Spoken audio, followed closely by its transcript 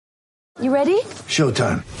You ready?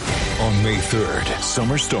 Showtime. On May 3rd,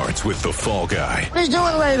 summer starts with The Fall Guy. Let's do it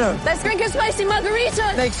later. Let's drink a spicy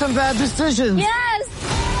margarita. Make some bad decisions. Yes.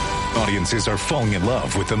 Audiences are falling in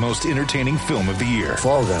love with the most entertaining film of the year.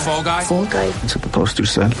 Fall Guy. Fall Guy? Fall Guy. That's what the poster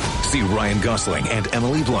said. See Ryan Gosling and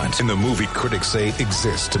Emily Blunt in the movie critics say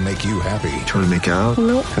exists to make you happy. Trying to make it out?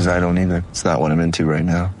 Nope. Because I don't either. It's not what I'm into right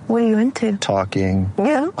now. What are you into? Talking.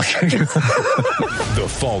 Yeah. The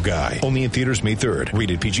Fall Guy. Only in theaters May 3rd.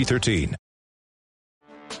 Rated PG-13.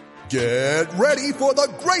 Get ready for the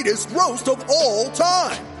greatest roast of all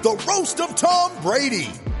time. The Roast of Tom Brady.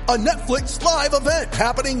 A Netflix live event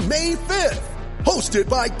happening May 5th. Hosted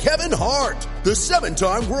by Kevin Hart. The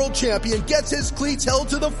 7-time world champion gets his cleats held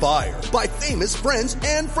to the fire by famous friends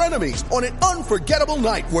and frenemies on an unforgettable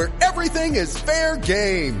night where everything is fair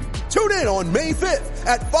game. Tune in on May 5th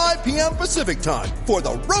at 5 p.m. Pacific time for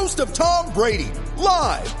the Roast of Tom Brady.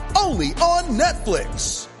 Live only on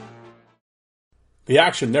Netflix. The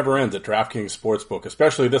action never ends at DraftKings Sportsbook,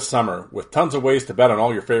 especially this summer. With tons of ways to bet on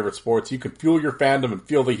all your favorite sports, you can fuel your fandom and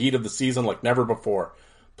feel the heat of the season like never before.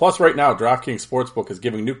 Plus, right now, DraftKings Sportsbook is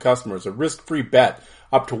giving new customers a risk-free bet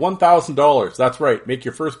up to $1,000. That's right, make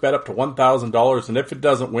your first bet up to $1,000, and if it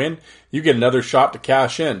doesn't win, you get another shot to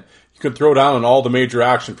cash in. You can throw down on all the major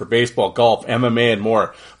action for baseball, golf, MMA, and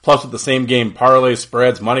more. Plus, with the same game parlays,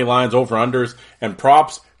 spreads, money lines, over-unders, and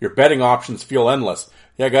props, your betting options feel endless.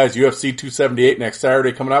 Yeah, guys, UFC 278 next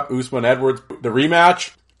Saturday coming up. Usman Edwards, the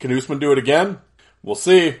rematch. Can Usman do it again? We'll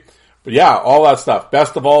see. But yeah, all that stuff.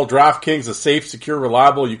 Best of all, DraftKings is safe, secure,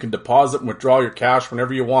 reliable. You can deposit and withdraw your cash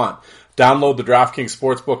whenever you want. Download the DraftKings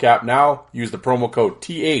Sportsbook app now. Use the promo code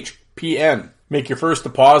THPN. Make your first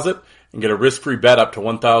deposit and get a risk-free bet up to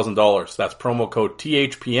 $1,000. That's promo code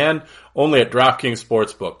THPN, only at DraftKings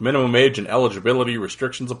Sportsbook. Minimum age and eligibility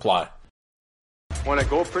restrictions apply. Want to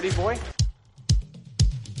go, pretty boy?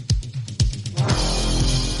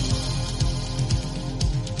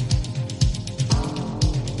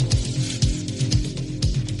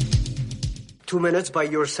 Two minutes by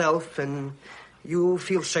yourself and you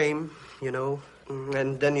feel shame, you know,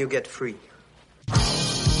 and then you get free.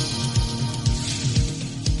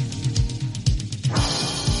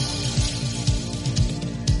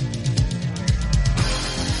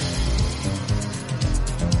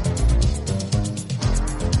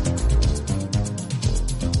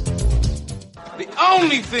 The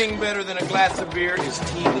only thing better than a glass of beer is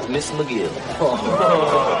tea with Miss McGill.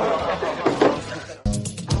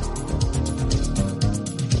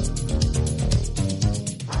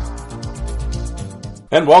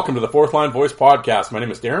 And welcome to the Fourth Line Voice Podcast. My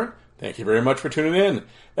name is Darren. Thank you very much for tuning in.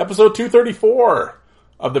 Episode 234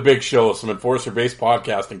 of The Big Show, some enforcer-based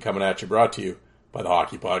podcasting coming at you, brought to you by the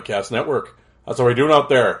Hockey Podcast Network. That's what we're doing out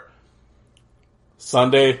there.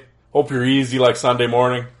 Sunday. Hope you're easy like Sunday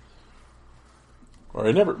morning. Or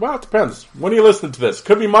it depends. When are you listening to this?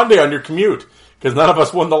 Could be Monday on your commute, because none of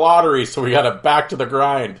us won the lottery, so we got to back to the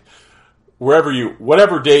grind.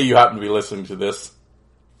 Whatever day you happen to be listening to this,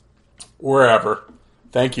 wherever.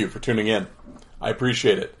 Thank you for tuning in. I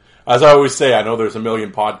appreciate it. As I always say, I know there's a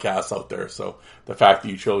million podcasts out there, so the fact that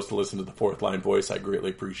you chose to listen to the Fourth Line Voice, I greatly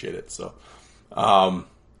appreciate it. So,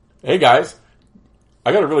 hey guys,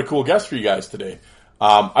 I got a really cool guest for you guys today.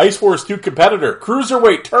 Ice Wars 2 competitor,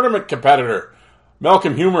 Cruiserweight tournament competitor,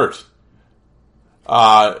 Malcolm Humert,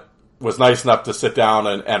 was nice enough to sit down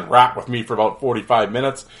and rap with me for about 45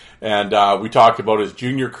 minutes. And we talked about his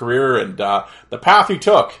junior career and the path he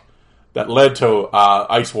took that led to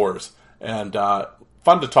Ice Wars. And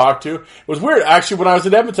fun to talk to. It was weird, actually, when I was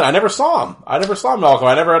in Edmonton. I never saw him. I never saw Malcolm.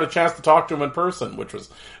 I never had a chance to talk to him in person, which was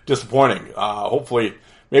disappointing. Hopefully,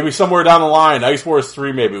 maybe somewhere down the line, Ice Wars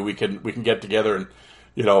 3, maybe we can get together and,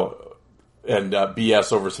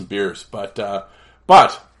 BS over some beers. But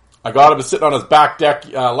I got him sitting on his back deck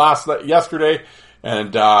yesterday,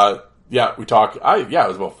 and we talked. It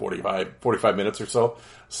was about 45 minutes or so.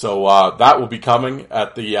 So that will be coming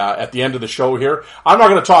at the end of the show here. I'm not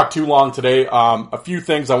going to talk too long today. A few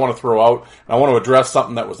things I want to throw out. I want to address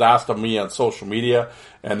something that was asked of me on social media,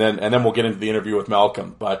 and then we'll get into the interview with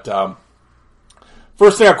Malcolm. But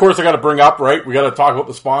first thing, of course, I got to bring up, right? We got to talk about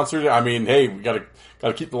the sponsors. I mean, hey, we got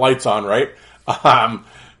to keep the lights on, right?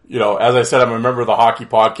 As I said, I'm a member of the Hockey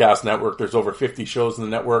Podcast Network. There's over 50 shows in the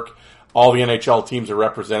network. All the NHL teams are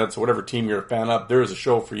represented, so whatever team you're a fan of, there is a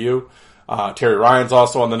show for you. Terry Ryan's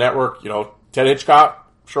also on the network. Ted Hitchcock,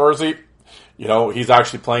 Shorzy, he's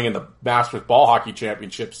actually playing in the Masters Ball Hockey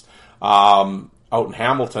Championships out in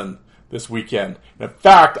Hamilton this weekend. In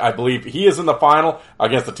fact, I believe he is in the final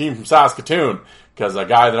against a team from Saskatoon, because a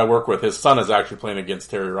guy that I work with, his son is actually playing against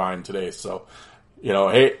Terry Ryan today. So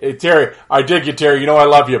Hey, Terry, I dig you, Terry. I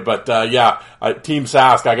love you, but Team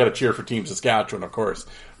Sask, I got to cheer for Team Saskatchewan, of course.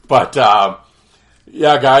 But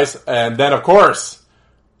yeah, guys, and then of course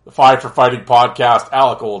the Fight for Fighting podcast,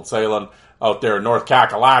 Alec Oldsalem out there in North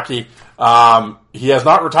Kakalaki. He has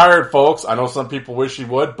not retired, folks. I know some people wish he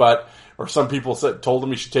would, or some people told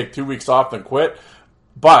him he should take 2 weeks off and quit.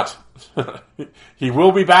 But he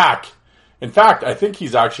will be back. In fact, I think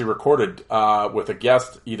he's actually recorded with a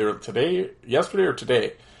guest either yesterday or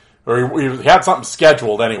today. Or he had something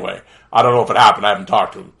scheduled anyway. I don't know if it happened. I haven't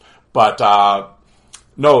talked to him. But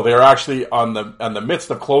no, they're actually in the midst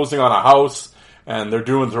of closing on a house, and they're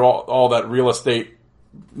doing through all that real estate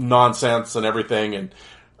nonsense and everything, and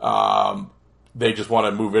they just want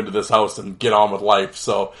to move into this house and get on with life.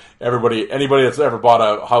 So anybody that's ever bought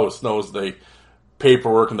a house knows the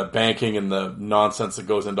paperwork and the banking and the nonsense that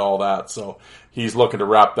goes into all that. So he's looking to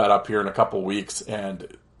wrap that up here in a couple of weeks and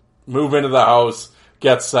move into the house,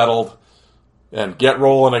 get settled, and get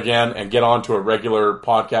rolling again and get onto a regular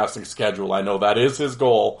podcasting schedule. I know that is his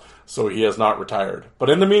goal, so he has not retired.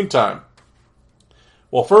 But in the meantime,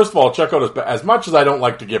 well, first of all, check out as much as I don't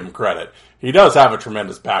like to give him credit, he does have a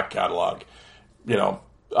tremendous back catalog. Rob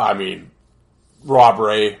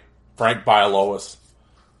Ray, Frank Bialowas,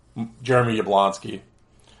 Jeremy Yablonsky,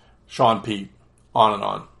 Sean Pete, on and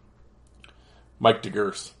on. Mike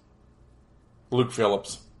DeGurse, Luke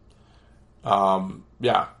Phillips.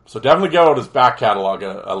 So definitely get out his back catalog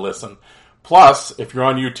a listen. Plus, if you're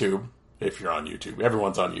on YouTube,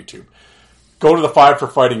 everyone's on YouTube, go to the Fight for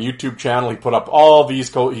Fighting YouTube channel. He put up all the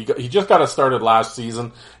East Coast. He just got it started last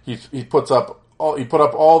season. He put up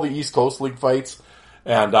all the East Coast League fights.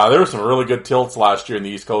 And there were some really good tilts last year in the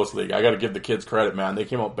East Coast League. I got to give the kids credit, man. They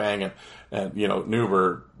came out banging. And,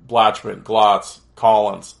 Newber, Blatchman, Glotz,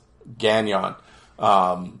 Collins, Gagnon,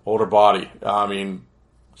 Older Body.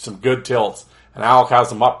 Some good tilts. And Alec has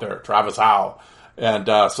them up there. Travis Howe. And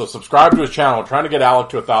so subscribe to his channel. We're trying to get Alec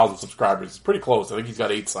to 1,000 subscribers. It's pretty close. I think he's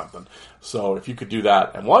got 8 something. So if you could do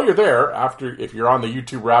that. And while you're there, if you're on the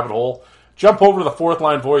YouTube rabbit hole, jump over to the Fourth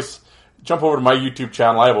Line Voice. Jump over to my YouTube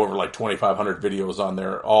channel. I have over 2,500 videos on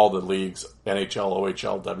there. All the leagues, NHL,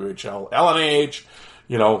 OHL, WHL, LNAH,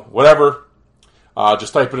 whatever.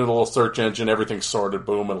 Just type it in a little search engine. Everything's sorted.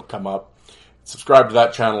 Boom, it'll come up. Subscribe to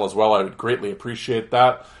that channel as well. I would greatly appreciate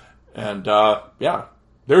that. And,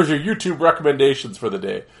 there's your YouTube recommendations for the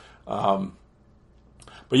day. But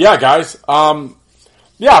yeah, guys. Before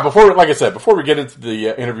we get into the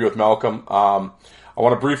interview with Malcolm, I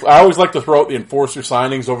always like to throw out the enforcer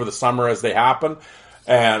signings over the summer as they happen.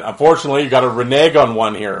 And unfortunately, you got to renege on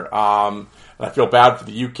one here. And I feel bad for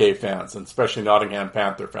the UK fans, and especially Nottingham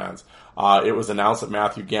Panther fans. It was announced that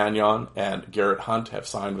Matthew Gagnon and Garrett Hunt have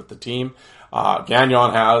signed with the team.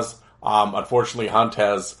 Gagnon has. Unfortunately, Hunt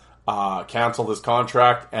has canceled his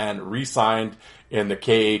contract and re-signed in the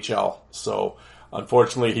KHL. So,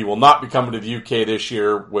 unfortunately, he will not be coming to the UK this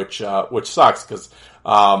year, which sucks because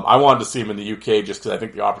I wanted to see him in the UK just because I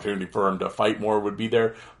think the opportunity for him to fight more would be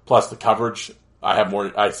there. Plus the coverage,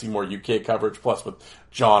 I see more UK coverage. Plus with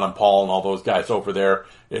John and Paul and all those guys over there,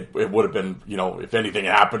 it would have been, if anything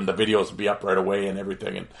happened, the videos would be up right away and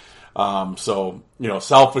everything. And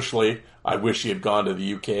selfishly, I wish he had gone to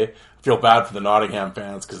the UK. I feel bad for the Nottingham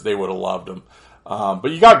fans because they would have loved him. But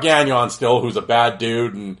you got Gagnon still, who's a bad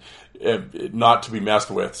dude and not to be messed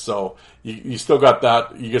with. So you still got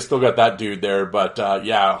that. You still got that dude there. But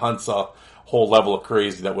Hunt's a whole level of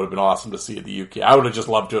crazy that would have been awesome to see at the UK. I would have just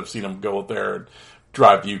loved to have seen him go out there and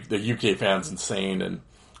drive the UK fans insane. And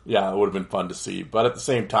it would have been fun to see. But at the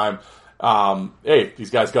same time, these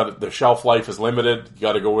guys the shelf life is limited. You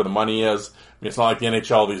got to go where the money is. It's not like the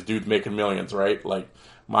NHL. These dudes making millions, right? Like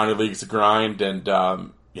minor leagues, a grind, and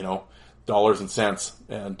dollars and cents.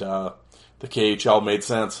 And the KHL made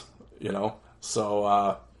sense.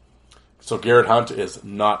 So Garrett Hunt is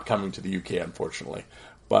not coming to the UK, unfortunately.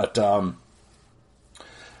 But other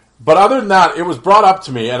than that, it was brought up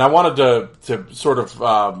to me, and I wanted to sort of,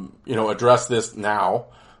 address this now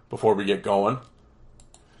before we get going.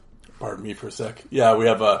 Pardon me for a sec. Yeah, we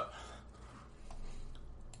have a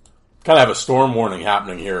storm warning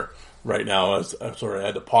happening here right now. I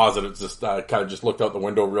had to pause it. It's just, I kind of just looked out the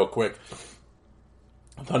window real quick.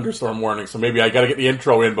 Thunderstorm warning, so maybe I got to get the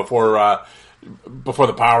intro in before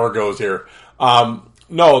the power goes here.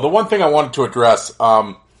 No, the one thing I wanted to address,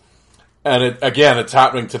 and it's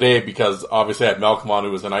happening today because obviously I had Malcolm on,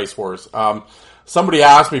 who was an Ice Wars. Somebody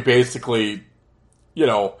asked me basically,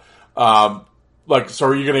 so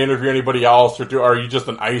are you going to interview anybody else, or are you just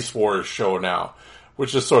an Ice Wars show now?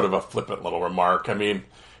 Which is sort of a flippant little remark. I mean,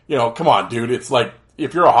 come on, dude. It's like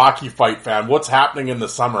if you're a hockey fight fan, what's happening in the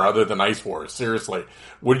summer other than Ice Wars? Seriously,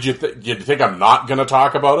 did you think I'm not going to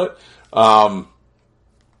talk about it?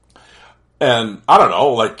 And I don't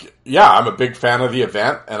know, like, yeah, I'm a big fan of the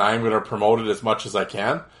event, and I'm going to promote it as much as I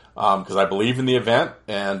can, because I believe in the event,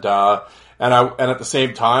 and at the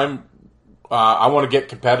same time, I want to get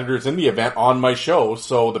competitors in the event on my show,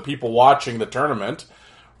 so the people watching the tournament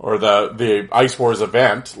or the Ice Wars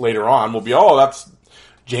event later on will be, oh, that's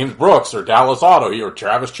James Brooks or Dallas Otto or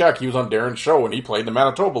Travis Check. He was on Darren's show and he played in the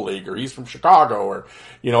Manitoba League, or he's from Chicago, or,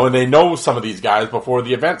 you know, and they know some of these guys before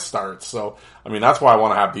the event starts. So, I mean, that's why I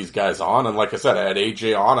want to have these guys on. And like I said, I had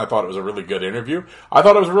AJ on. I thought it was a really good interview. I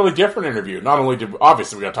thought it was a really different interview. Not only did,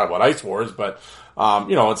 obviously we got to talk about Ice Wars, but,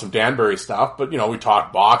 you know, and some Danbury stuff, but, you know, we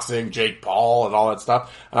talked boxing, Jake Paul and all that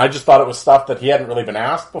stuff. And I just thought it was stuff that he hadn't really been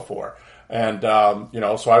asked before. And, you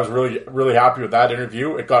know, so I was really, really happy with that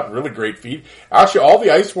interview. It got really great feed. Actually, all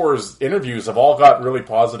the Ice Wars interviews have all got really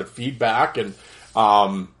positive feedback. And,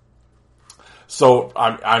 so,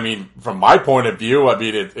 I mean, from my point of view, I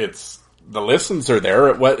mean, it's, the listens are there.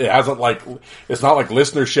 It hasn't like, it's not like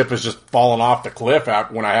listenership has just fallen off the cliff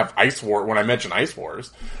when I have when I mention Ice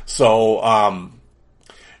Wars. So,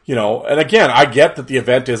 you know, and again, I get that the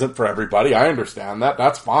event isn't for everybody. I understand that.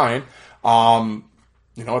 That's fine.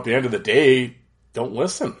 You know, at the end of the day, don't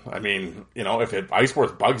listen. I mean, you know, if Ice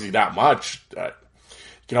Wars bugs you that much, you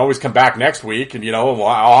can always come back next week and, you know,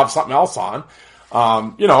 I'll have something else on.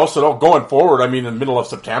 You know, so going forward, I mean, in the middle of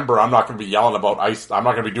September, I'm not going to be yelling about I'm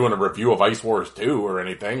not going to be doing a review of Ice Wars 2 or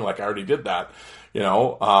anything. Like, I already did that. You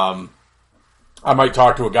know, I might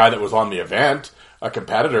talk to a guy that was on the event, a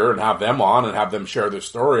competitor, and have them on and have them share their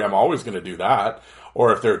story. I'm always going to do that.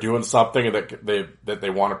 Or if they're doing something that they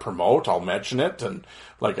want to promote, I'll mention it. And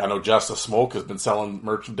like, I know Justice Smoke has been selling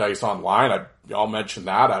merchandise online. I'll mention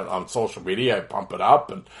that on social media. I pump it up.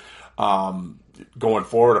 And going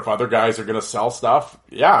forward, if other guys are going to sell stuff,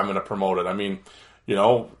 yeah, I'm going to promote it. I mean, you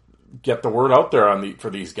know, get the word out there for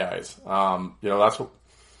these guys. You know, that's what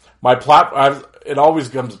it always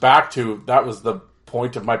comes back to. That was the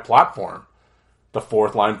point of my platform, the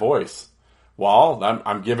fourth line voice. Well,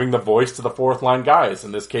 I'm giving the voice to the fourth line guys.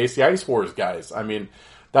 In this case, the Ice Wars guys. I mean,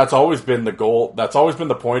 that's always been the goal. That's always been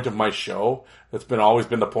the point of my show. It's always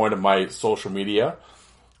been the point of my social media.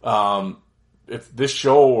 If this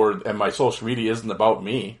show and my social media isn't about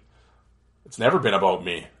me, it's never been about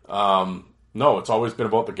me. No, it's always been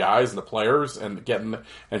about the guys and the players and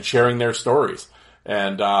and sharing their stories.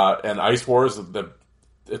 And Ice Wars,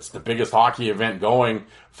 it's the biggest hockey event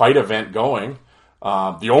fight event going.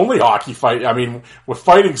 The only hockey fight, I mean, with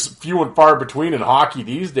fighting few and far between in hockey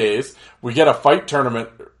these days, we get a fight tournament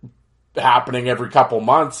happening every couple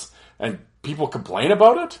months and people complain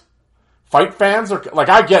about it. Fight fans are, like,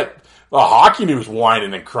 I get the Hockey News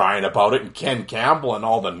whining and crying about it and Ken Campbell and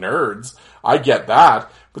all the nerds. I get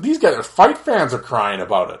that. But these guys, fight fans are crying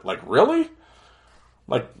about it. Like, really?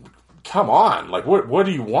 Like, come on. Like, what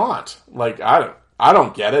do you want? Like, I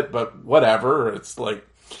don't get it, but whatever. It's like,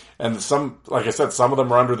 and like I said, some of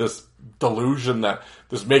them are under this delusion that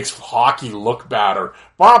this makes hockey look bad, or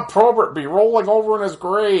Bob Probert be rolling over in his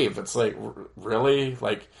grave. It's like, really?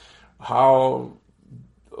 Like, how,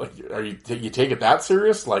 like, you take it that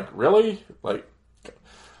serious? Like, really? Like,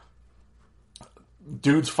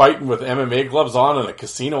 dudes fighting with MMA gloves on in a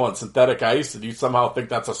casino on synthetic ice, and you somehow think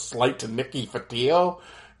that's a slight to Nicky Fatio?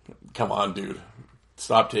 Come on, dude.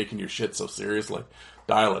 Stop taking your shit so seriously.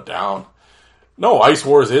 Dial it down. No, Ice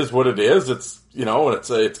Wars is what it is. It's, you know,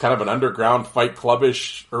 it's kind of an underground Fight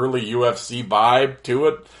Clubbish early UFC vibe to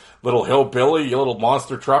it. Little hillbilly, a little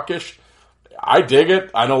monster truckish. I dig it.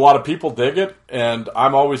 I know a lot of people dig it, and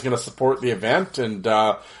I'm always going to support the event. And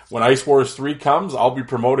when Ice Wars 3 comes, I'll be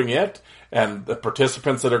promoting it. And the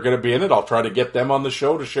participants that are going to be in it, I'll try to get them on the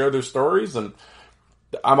show to share their stories. And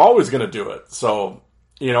I'm always going to do it. So,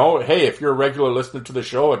 you know, hey, if you're a regular listener to the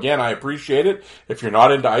show, again, I appreciate it. If you're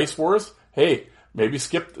not into Ice Wars, hey, maybe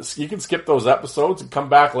you can skip those episodes and come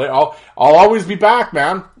back later. I'll always be back,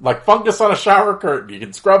 man. Like fungus on a shower curtain. You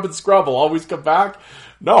can scrub and scrub. I'll always come back.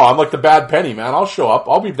 No, I'm like the Bad Penny, man. I'll show up.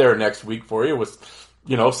 I'll be there next week for you with,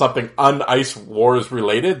 you know, something un-Ice Wars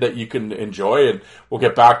related that you can enjoy. And we'll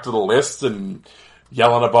get back to the lists and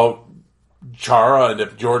yelling about Chara and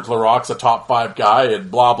if George Larocque's a top 5 guy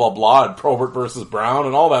and blah, blah, blah, and Probert versus Brown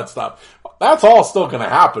and all that stuff. That's all still going to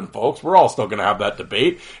happen, folks. We're all still going to have that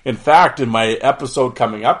debate. In fact, in my episode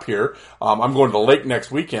coming up here, I'm going to the lake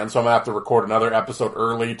next weekend, so I'm going to have to record another episode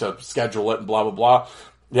early to schedule it and blah, blah, blah.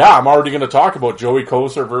 Yeah, I'm already going to talk about Joey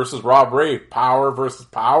Kocur versus Rob Ray, power versus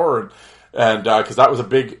power, and because that was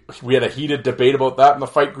we had a heated debate about that in the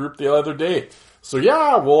fight group the other day. So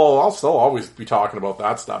yeah, well, I'll still always be talking about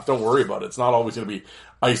that stuff. Don't worry about it. It's not always going to be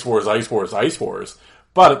Ice Wars.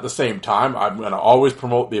 But at the same time, I'm going to always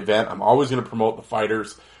promote the event. I'm always going to promote the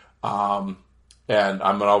fighters. And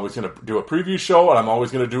I'm always going to do a preview show, and I'm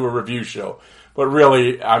always going to do a review show. But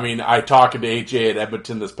really, I mean, I talking to AJ at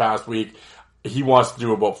Edmonton this past week. He wants to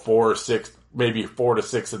do about 4 or 6, maybe 4 to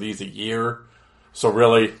 6 of these a year. So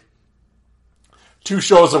really, 2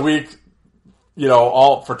 shows a week,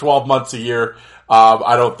 all for 12 months a year.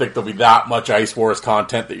 I don't think there'll be that much Ice Wars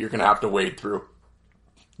content that you're going to have to wade through.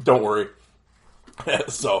 Don't worry.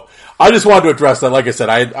 So I just wanted to address that. Like I said,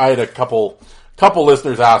 I had a couple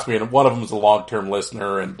listeners ask me, and one of them is a long-term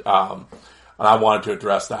listener, and I wanted to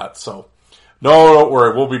address that. So no, don't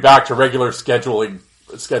worry. We'll be back to regular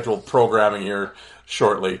scheduled programming here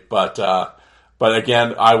shortly. But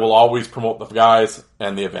again, I will always promote the guys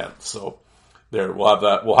and the event. So there, we'll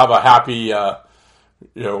have a happy,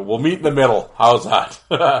 we'll meet in the middle. How's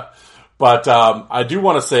that? But I do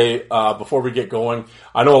want to say, before we get going,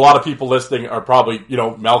 I know a lot of people listening are probably,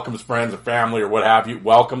 Malcolm's friends or family or what have you.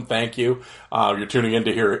 Welcome. Thank you. You're tuning in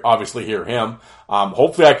to hear him.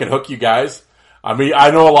 Hopefully I can hook you guys. I mean, I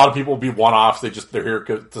know a lot of people will be one-offs. They're here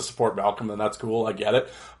to support Malcolm, and that's cool. I get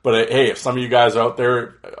it. But hey, if some of you guys out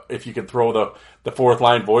there, if you could throw the Fourth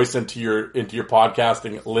Line Voice into your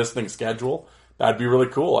podcasting listening schedule, that'd be really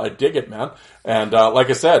cool. I dig it, man. And like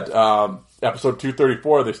I said, episode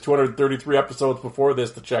 234, there's 233 episodes before this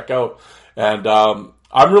to check out. And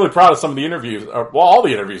I'm really proud of some of the interviews, all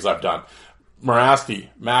the interviews I've done. Morasti,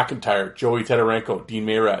 McIntyre, Joey Tedorenko, Dean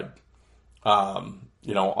Mayrad, on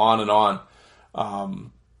and on.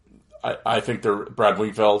 I think they're Brad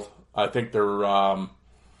Wingfield. I think they're, like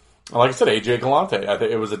I said, AJ Galante. I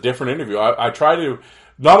think it was a different interview. I try to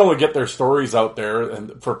not only get their stories out there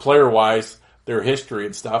and for player-wise, their history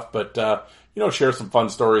and stuff, but, share some fun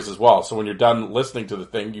stories as well. So when you're done listening to the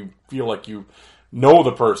thing, you feel like you know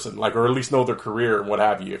the person, or at least know their career and what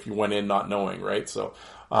have you, if you went in not knowing, right? So,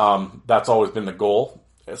 that's always been the goal.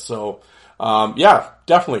 So,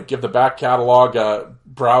 definitely give the back catalog,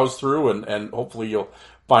 browse through, and hopefully you'll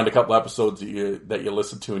find a couple episodes that you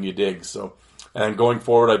listen to and you dig. So, and going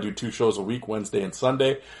forward, I do 2 shows a week, Wednesday and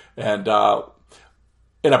Sunday. And,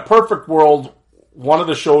 in a perfect world, one of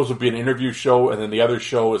the shows would be an interview show, and then the other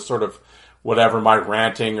show is sort of whatever, my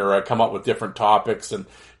ranting, or I come up with different topics. And,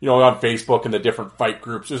 on Facebook and the different fight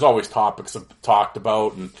groups, there's always topics I've talked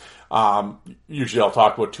about. And usually I'll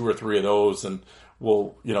talk about 2 or 3 of those, and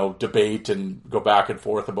we'll, debate and go back and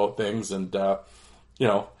forth about things. And,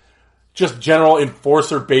 just general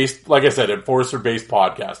enforcer-based, like I said, enforcer-based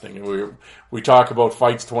podcasting. We talk about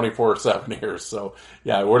fights 24/7 here. So,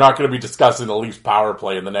 yeah, we're not going to be discussing the Leafs power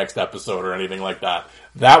play in the next episode or anything like that.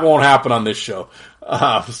 That won't happen on this show.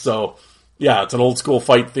 So, yeah, it's an old school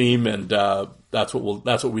fight theme, and that's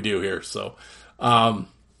what we do here. So,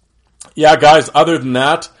 guys, other than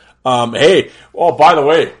that, hey, by the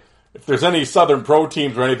way, if there's any Southern Pro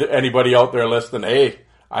teams or anybody out there listening, hey,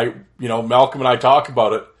 Malcolm and I talk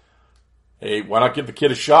about it. Hey, why not give the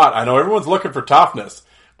kid a shot? I know everyone's looking for toughness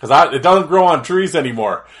because it doesn't grow on trees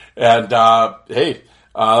anymore. And, like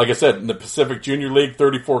I said, in the Pacific Junior League,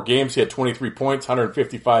 34 games, he had 23 points,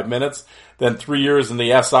 155 minutes. Then 3 years in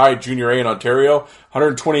the SI Junior A in Ontario,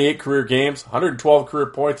 128 career games, 112 career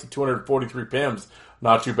points, and 243 PIMs.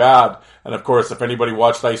 Not too bad. And of course, if anybody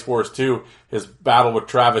watched Ice Wars 2, his battle with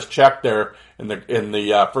Travis Czech there in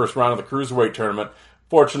the first round of the Cruiserweight tournament,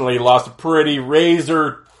 fortunately, he lost a pretty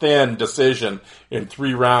razor-thin decision in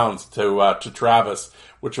 3 rounds to Travis,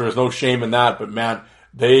 which there was no shame in that. But man,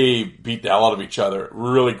 they beat the hell out of each other.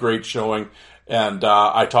 Really great showing. And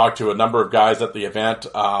I talked to a number of guys at the event,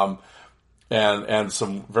 and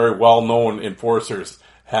some very well-known enforcers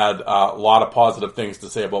had a lot of positive things to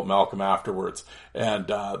say about Malcolm afterwards. And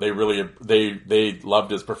they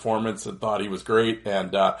loved his performance and thought he was great,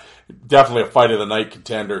 and definitely a fight of the night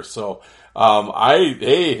contender. So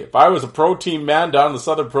if I was a pro team man down in the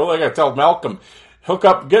Southern Pro League, I'd tell Malcolm, hook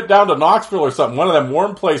up, get down to Knoxville or something, one of them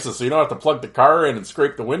warm places, so you don't have to plug the car in and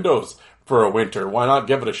scrape the windows for a winter. Why not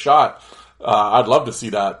give it a shot? I'd love to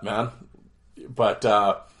see that, man. But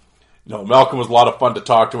Malcolm was a lot of fun to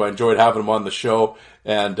talk to. I enjoyed having him on the show.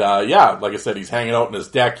 And like I said, he's hanging out in his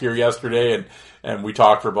deck here yesterday, and we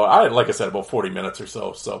talked for about 40 minutes or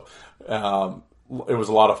so. So it was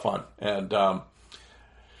a lot of fun. And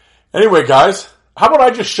anyway, guys, how about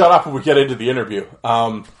I just shut up and we get into the interview?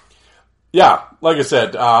 Like I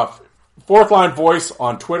said, Fourth Line Voice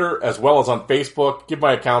on Twitter as well as on Facebook. Give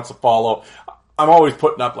my accounts a follow. I'm always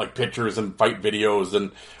putting up pictures and fight videos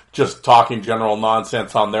and just talking general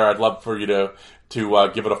nonsense on there. I'd love for you to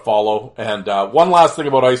give it a follow. And one last thing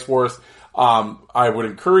about Ice Wars, I would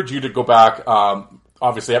encourage you to go back.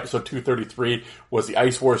 Obviously, episode 233 was the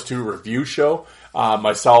Ice Wars 2 review show.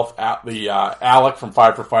 Myself, Alec from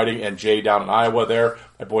Five for Fighting, and Jay down in Iowa there,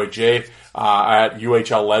 my boy Jay, at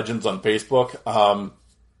UHL Legends on Facebook.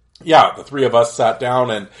 The three of us sat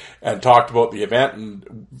down and talked about the event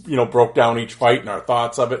and, broke down each fight and our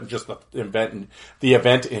thoughts of it and just the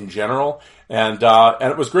event in general. And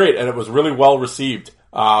it was great, and it was really well received,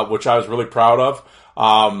 which I was really proud of.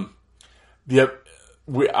 On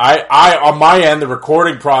my end, the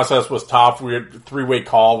recording process was tough. We had a 3-way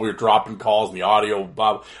call. We were dropping calls and the audio.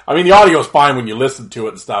 The audio is fine when you listen to it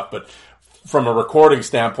and stuff, but from a recording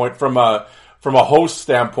standpoint, from a host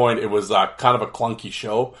standpoint, it was kind of a clunky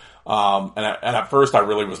show. And at first I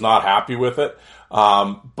really was not happy with it.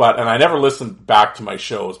 And I never listened back to my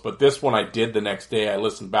shows, but this one I did the next day. I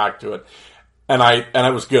listened back to it and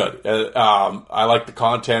it was good. I liked the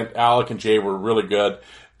content. Alec and Jay were really good.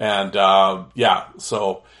 And,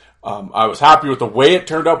 so I was happy with the way it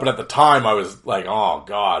turned out, but at the time I was like, oh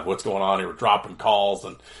God, what's going on here? We're dropping calls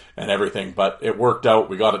and everything, but it worked out.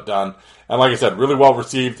 We got it done. And like I said, really well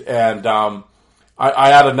received. And, I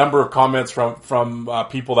had a number of comments from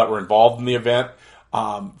people that were involved in the event,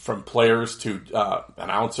 from players to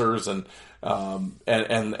announcers and they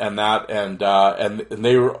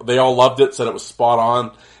all loved it, said it was spot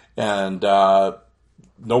on, and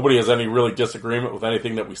nobody has any really disagreement with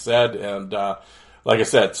anything that we said. And like I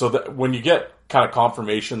said, so that when you get kind of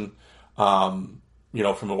confirmation, from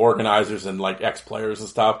the organizers and like ex-players and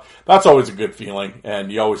stuff, that's always a good feeling.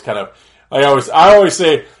 And you always kind of. I always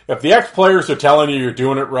say, if the ex-players are telling you you're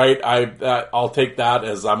doing it right, I'll take that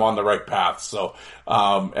as I'm on the right path. So,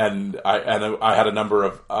 and I had a number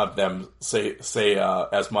of them say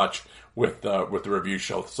as much with the review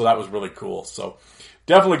show. So that was really cool. So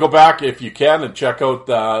definitely go back if you can and check out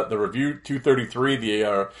the review 233,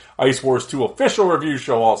 the Ice Wars 2 official review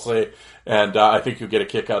show, I'll say. And I think you'll get a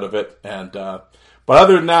kick out of it. And but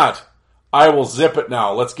other than that, I will zip it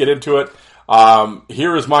now. Let's get into it.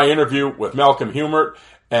 Here is my interview with Malcolm Humert,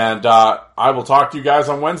 and I will talk to you guys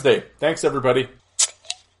on Wednesday. Thanks, everybody.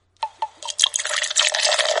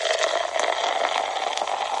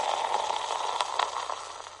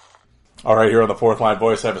 All right, here on the Fourth Line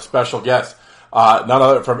Voice, I have a special guest, none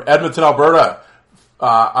other from Edmonton, Alberta,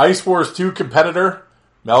 Ice Wars 2 competitor,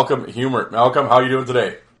 Malcolm Humert. Malcolm, how are you doing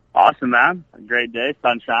today? Awesome, man. A great day.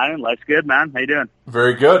 Sun shining. Life's good, man. How you doing?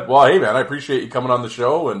 Very good. Well, hey, man, I appreciate you coming on the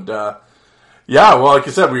show, and well, like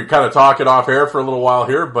you said, we were kind of talking off air for a little while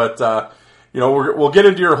here, but, we'll get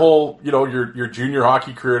into your whole, your junior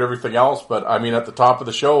hockey career and everything else. But, at the top of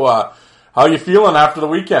the show, how are you feeling after the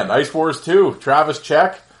weekend? Ice Wars 2, Travis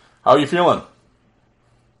Czech, how are you feeling?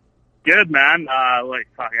 Good, man. I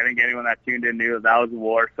think anyone that tuned in knew that was a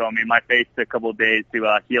war. So, my face took a couple of days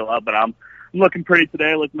to heal up, but I'm looking pretty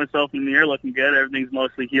today. Looking myself in the mirror, looking good. Everything's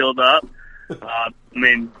mostly healed up. Took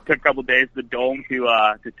a couple of days to the dome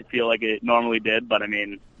to feel like it normally did, but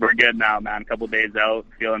we're good now, man. A couple of days out,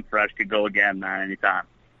 feeling fresh, could go again, man, anytime.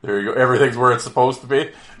 There you go. Everything's where it's supposed to be.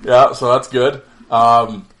 Yeah, so that's good.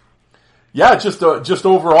 Just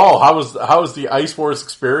overall, how was the Ice Wars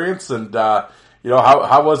experience, and how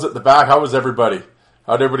was it in the back? How was everybody?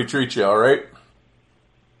 How did everybody treat you? All right.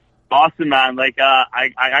 Awesome, man. I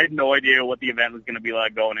had no idea what the event was going to be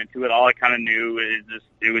like going into it. All I kind of knew is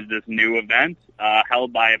it was this new event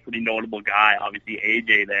held by a pretty notable guy, obviously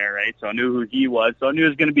AJ there, right? So I knew who he was. So I knew it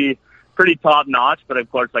was going to be pretty top notch. But of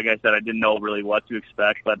course, like I said, I didn't know really what to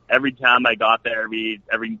expect. But every time I got there,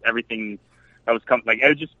 everything that was coming,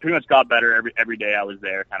 it just pretty much got better every day I was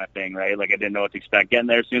there, kind of thing, right? I didn't know what to expect getting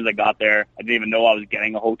there. As soon as I got there, I didn't even know I was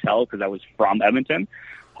getting a hotel because I was from Edmonton.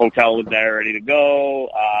 Hotel was there ready to go,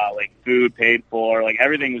 food paid for,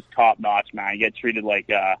 everything was top notch, man. You get treated like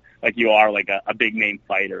you are a big name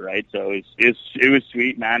fighter, right? So it was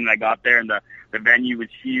sweet, man. And I got there and the venue was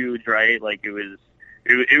huge, right? It was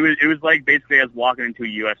like basically I was walking into a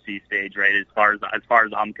UFC stage, right? As far as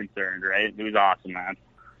I'm concerned, right? It was awesome, man.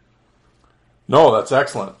 No, that's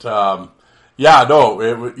excellent. It's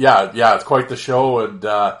quite the show, and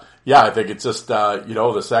I think it's just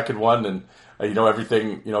the second one, and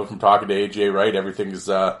everything, from talking to AJ, right? Everything's,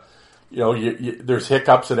 there's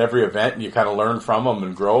hiccups in every event and you kind of learn from them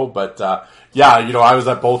and grow. But, I was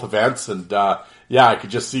at both events and, I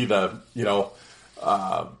could just see the,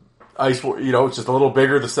 Ice, it's just a little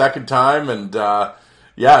bigger the second time. And,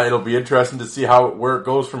 it'll be interesting to see where it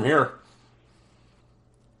goes from here.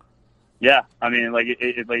 Yeah, like you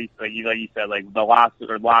said, the last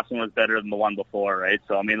one was better than the one before, right?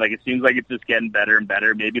 So it seems like it's just getting better and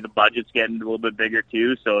better. Maybe the budget's getting a little bit bigger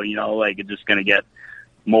too. So it's just gonna get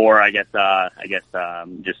more, I guess it's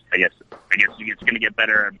going to get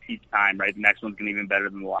better each time, right? The next one's going to be even better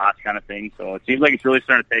than the last kind of thing. So it seems like it's really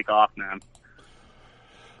starting to take off, man.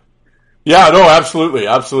 Yeah, no, absolutely,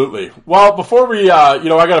 absolutely. Well, before we, I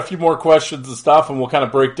got a few more questions and stuff, and we'll kind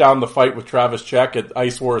of break down the fight with Travis Czech at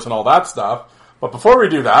Ice Wars and all that stuff. But before we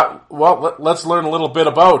do that, well, let's learn a little bit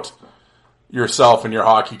about yourself and your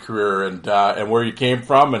hockey career and where you came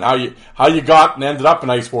from and how you got and ended up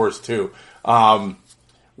in Ice Wars too. We got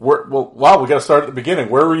to start at the beginning.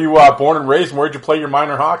 Where were you born and raised, and where did you play your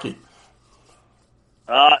minor hockey?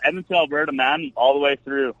 Edmonton, Alberta, man, all the way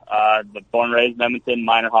through. Born and raised in Edmonton,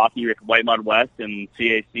 minor hockey, White Mud West and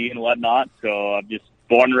CAC and whatnot. So I'm just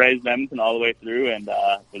born and raised in Edmonton all the way through, and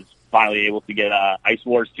was finally able to get Ice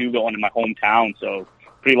Wars 2 going in my hometown. So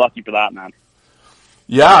pretty lucky for that, man.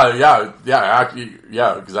 Yeah, exactly.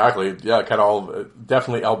 Yeah, kind of all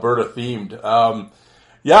definitely Alberta themed.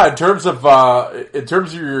 In terms of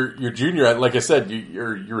your junior, like I said,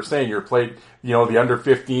 you were saying you played, the under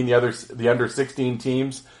 15, the under 16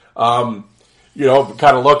 teams. Kind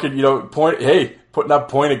of looking, putting up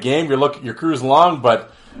point a game. You're cruising along,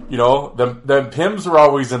 but the PIMs are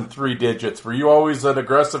always in 3 digits. Were you always an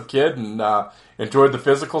aggressive kid and enjoyed the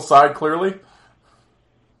physical side clearly?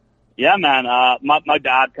 Yeah, man. My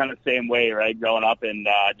dad kind of the same way, right? Growing up and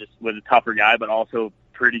just was a tougher guy, but also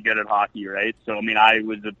pretty good at hockey, right? So, I mean, I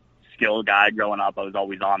was a skilled guy growing up. I was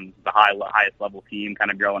always on the highest level team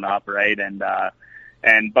kind of growing up, right?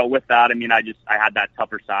 But with that, I mean, I had that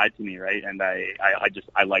tougher side to me, right? And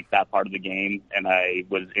I liked that part of the game, and I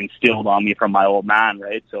was instilled on me from my old man,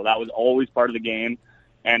 right? So that was always part of the game,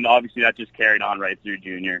 and obviously that just carried on right through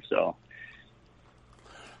junior, so.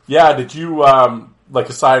 Yeah, did you,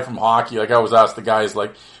 aside from hockey, like I always ask the guys,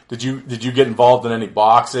 like, did you get involved in any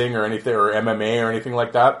boxing or anything, or MMA or anything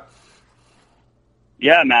like that?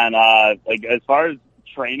 Yeah, man. As far as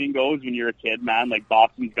training goes, when you're a kid, man, like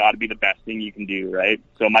boxing's got to be the best thing you can do, right?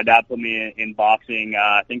 So my dad put me in boxing,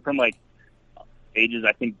 I think from ages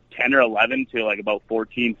 10 or 11 to about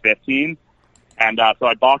 14, 15. And so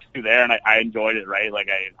I boxed through there, and I enjoyed it, right? Like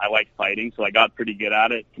I liked fighting, so I got pretty good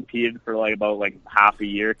at it. Competed for about half a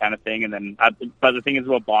year, kind of thing. And then, but the thing is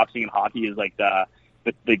about boxing and hockey is the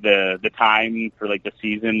time for the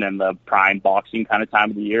season and the prime boxing kind of time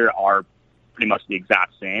of the year are pretty much the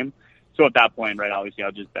exact same. So at that point, right, obviously I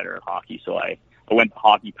was just better at hockey, so I went the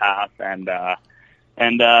hockey path, but I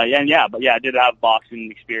did have boxing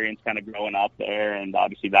experience kind of growing up there, and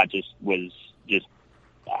obviously that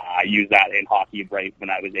I used that in hockey right when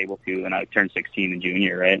I was able to, and I turned 16 in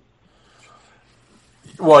junior, right?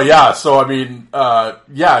 Well, yeah. So I mean,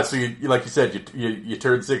 So you, like you said, you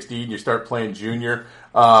turned 16, you start playing junior.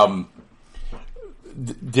 Did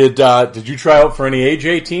you try out for any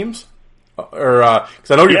AJ teams? Or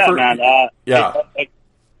because I know you're man.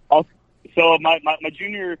 So my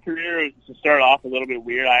junior career started off a little bit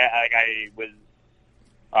weird. I was.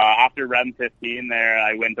 After Rem 15 there,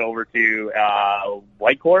 I went over to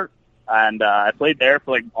Whitecourt, and I played there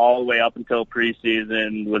for all the way up until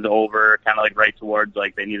preseason was over, kind of right towards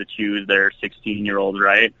they need to choose their 16-year-old,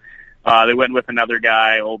 right? They went with another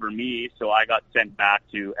guy over me, so I got sent back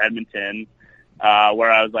to Edmonton, where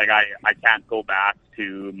I was I can't go back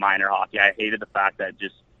to minor hockey. I hated the fact that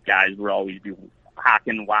just guys would always be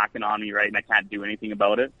whacking on me, right, and I can't do anything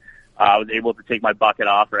about it. I was able to take my bucket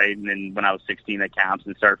off, right, and then when I was 16 at camps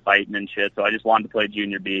and start fighting and shit. So I just wanted to play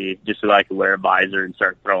junior B just so that I could wear a visor and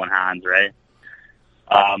start throwing hands, right?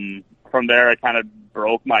 From there, I kind of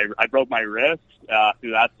broke my wrist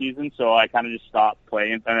through that season, so I kind of just stopped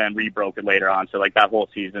playing and then re-broke it later on. So that whole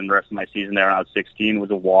season, the rest of my season there when I was 16 was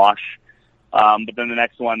a wash. But then the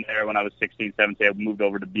next one there when I was 16, 17, I moved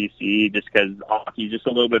over to BC just because hockey's just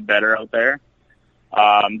a little bit better out there.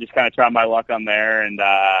 Just kind of tried my luck on there, and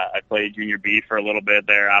I played junior B for a little bit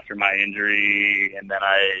there after my injury, and then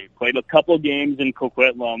I played a couple of games in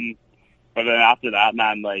Coquitlam, but then after that,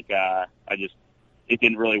 man, it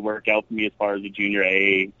didn't really work out for me as far as the junior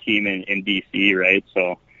A team in DC, right?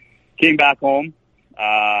 So came back home.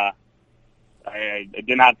 I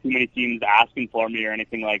didn't have too many teams asking for me or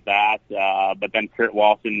anything like that. But then Kurt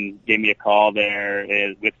Walton gave me a call there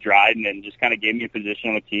with Dryden and just kind of gave me a position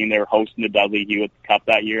on the team. They were hosting the Dudley Hewitt Cup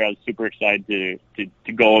that year. I was super excited to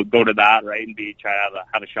go to that, right, and try to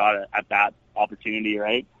have a shot at that opportunity,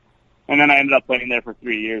 right? And then I ended up playing there for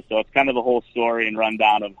 3 years. So it's kind of the whole story and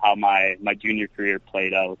rundown of how my junior career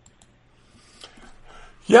played out.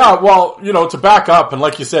 Yeah, well, to back up, and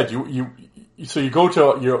like you said, so you go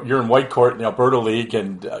to you're in Whitecourt in the Alberta League,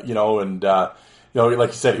 and like you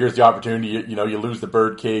said, here's the opportunity. You lose the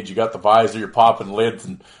bird cage, you got the visor, you're popping lids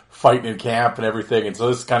and fighting in camp and everything, and so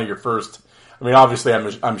this is kind of your first, I mean, obviously,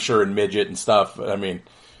 I'm sure in midget and stuff. I mean,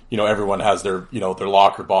 everyone has their their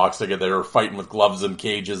locker box. They were fighting with gloves and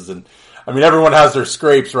cages, and I mean, everyone has their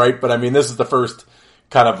scrapes, right? But I mean, this is the first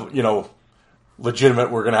kind of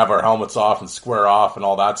legitimate. We're going to have our helmets off and square off and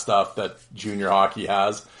all that stuff that junior hockey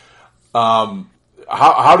has.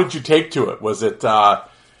 How did you take to it? Was it?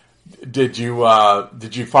 Did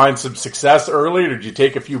you find some success early, or did you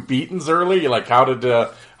take a few beatings early? Like, how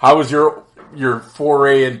was your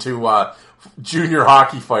foray into junior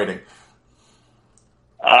hockey fighting?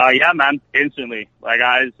 Yeah, man, instantly. Like,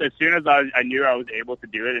 as soon as I knew I was able to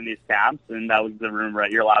do it in these camps, and that was the room,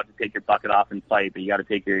 right? You're allowed to take your bucket off and fight, but you got to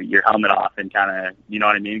take your helmet off and kind of, you know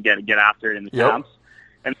what I mean, get after it in the camps.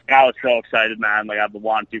 And I was so excited, man. Like, I've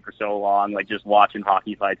wanted to for so long, like just watching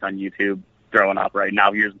hockey fights on YouTube growing up. Right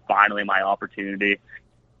now, here's finally my opportunity.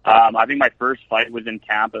 I think my first fight was in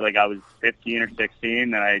camp at, like, I was 15 or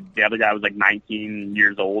 16, and the other guy was like 19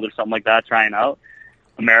 years old or something like that, trying out.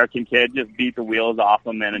 American kid, just beat the wheels off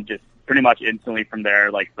him, and just pretty much instantly from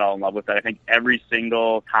there, like, fell in love with it. I think every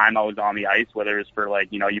single time I was on the ice, whether it's for, like,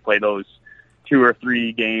 you play those 2 or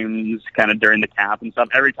 3 games kind of during the camp and stuff,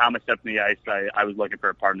 every time I stepped in the ice, I was looking for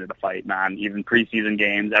a partner to fight, man. Even preseason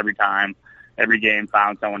games, every game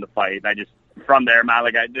found someone to fight. And I just, from there, man,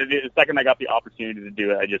 like, the second I got the opportunity to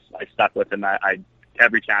do it, I stuck with it. And I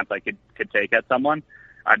every chance I could take at someone,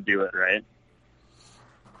 I'd do it, right?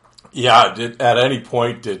 Yeah. At any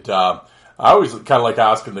point I always kind of like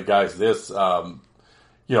asking the guys this, I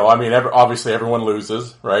mean, obviously everyone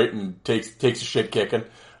loses, right? And takes a shit kicking.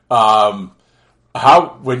 When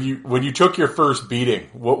you took your first beating,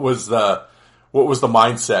 what was the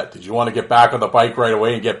mindset? Did you want to get back on the bike right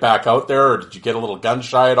away and get back out there, or did you get a little gun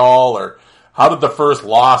shy at all, or how did the first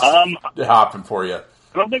loss happen for you?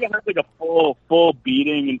 I don't think I had like a full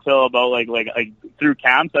beating until about like through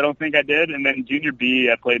camps. I don't think I did, and then junior B,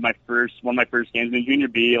 I played one of my first games in junior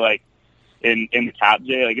B, like in the Cap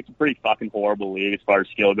J. Like, it's a pretty fucking horrible league as far as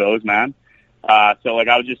skill goes, man. So like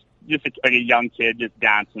I was just like a young kid just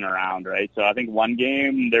dancing around, right? So I think one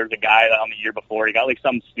game there was a guy that on the year before, he got like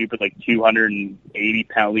some stupid like 280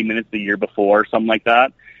 penalty minutes the year before, something like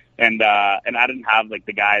that. And I didn't have like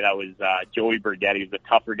the guy that was Joey Burgett. He was the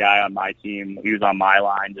tougher guy on my team. He was on my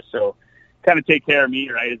line just so kind of take care of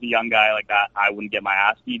me, right? As a young guy like that, I wouldn't get my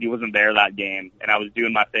ass beat. He wasn't there that game, and I was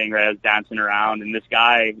doing my thing, right? I was dancing around, and this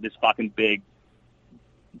guy, this fucking big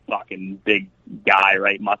guy,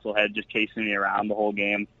 right, musclehead, just chasing me around the whole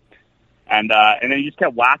game. And then he just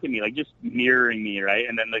kept whacking me, like just mirroring me, right?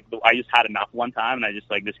 And then like I just had enough one time, and I just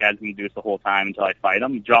like, this guy's gonna do this the whole time until I fight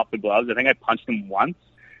him. He dropped the gloves. I think I punched him once,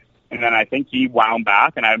 and then I think he wound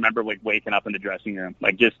back. And I remember like waking up in the dressing room,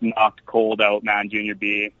 like just knocked cold out, man. Junior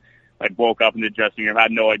B, like woke up in the dressing room,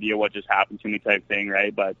 had no idea what just happened to me, type thing,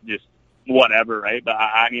 right? But just whatever, right? But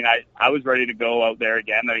I mean, I was ready to go out there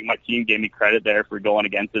again. I think my team gave me credit there for going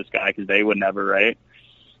against this guy because they would never, right?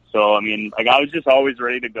 So, I mean, like, I was just always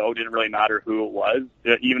ready to go. Didn't really matter who it was.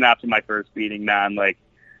 Even after my first beating, man, like,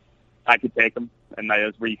 I could take them. And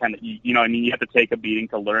that's where you kind of, you know, I mean, you have to take a beating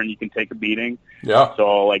to learn you can take a beating. Yeah.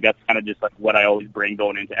 So, like, that's kind of just, like, what I always bring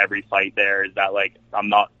going into every fight there is that, like, I'm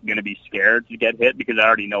not going to be scared to get hit because I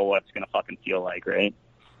already know what it's going to fucking feel like, right?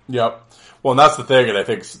 Yep. Well, and that's the thing, and I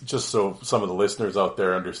think just so some of the listeners out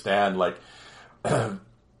there understand, like,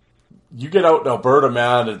 you get out in Alberta,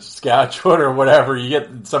 man, and Saskatchewan or whatever, you get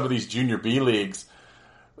in some of these junior B leagues,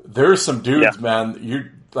 there's some dudes, man, you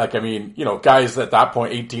like, I mean, you know, guys at that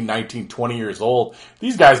point, 18, 19, 20 years old,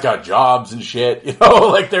 these guys got jobs and shit, you know,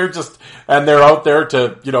 like they're just, and they're out there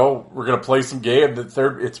to, you know, we're going to play some game,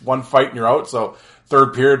 it's one fight and you're out, so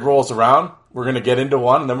third period rolls around, we're going to get into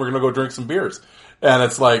one, and then we're going to go drink some beers. And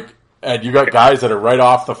it's like, and you got guys that are right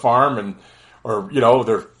off the farm and, or, you know,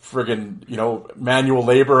 they're friggin', you know, manual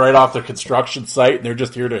labor right off the construction site, and they're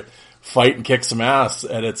just here to fight and kick some ass.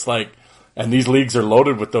 And it's like, and these leagues are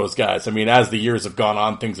loaded with those guys. I mean, as the years have gone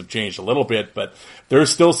on, things have changed a little bit, but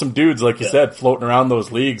there's still some dudes, like you said, floating around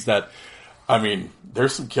those leagues that, I mean,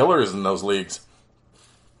 there's some killers in those leagues.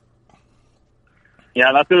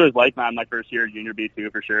 Yeah, that's what it was like, man, my first year at Junior B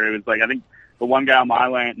too, for sure. It was like, I think the one guy on my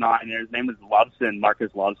line, his name was Loveson,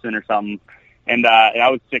 Marcus Loveson or something. And I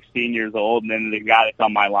was 16 years old, and then the guy that's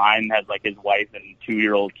on my line has like his wife and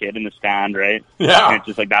 2-year-old kid in the stand, right? Yeah. And it's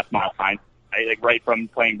just like, that's my line, right? Like right from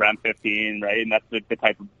playing Brem 15, right? And that's the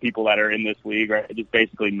type of people that are in this league, right? Just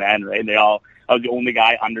basically men, right? And I was the only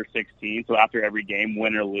guy under 16. So after every game,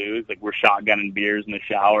 win or lose, like we're shotgunning beers in the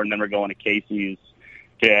shower, and then we're going to Casey's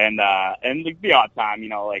and the odd time, you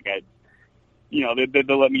know, like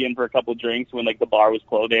they'll let me in for a couple drinks when like the bar was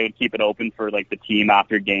closed. They would keep it open for like the team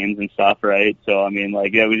after games and stuff, right? So I mean,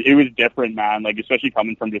 like it was different, man. Like especially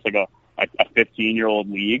coming from just like a 15-year-old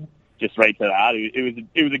league, just right to that.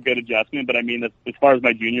 It was a good adjustment. But I mean, as far as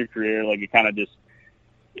my junior career, like it kind of just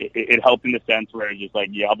it helped in the sense where it's just like,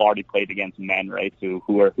 yeah, I've already played against men, right? So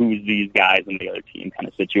who's these guys in the other team kind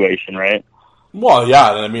of situation, right? Well,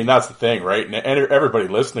 yeah, and I mean that's the thing, right? And everybody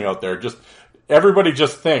listening out there, everybody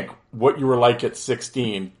just think what you were like at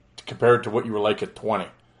 16 compared to what you were like at 20.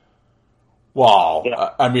 Wow.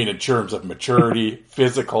 Yeah. I mean, in terms of maturity,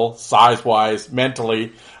 physical, size-wise,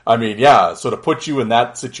 mentally. I mean, yeah, so to put you in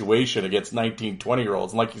that situation against 19,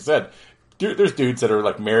 20-year-olds, and like you said, there's dudes that are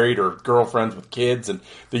like married or girlfriends with kids, and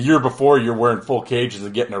the year before you're wearing full cages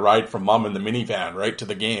and getting a ride from mom in the minivan, right, to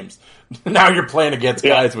the games. Now you're playing against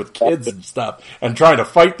guys with kids and stuff and trying to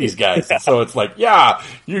fight these guys. Yeah. So it's like,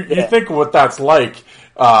 you think of what that's like,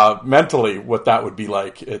 mentally, what that would be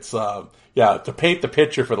like. It's, to paint the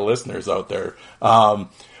picture for the listeners out there.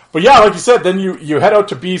 But yeah, like you said, then you head out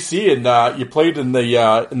to BC and you played in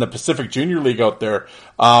the Pacific Junior League out there.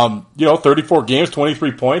 34 games,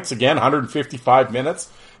 23 points, again, 155 minutes.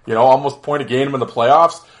 Almost point a game in the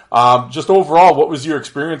playoffs. Just overall, what was your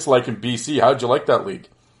experience like in BC? How did you like that league?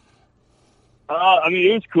 I mean,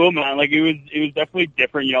 it was cool, man. Like it was definitely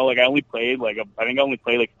different. Like I only played like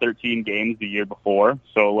 13 games the year before.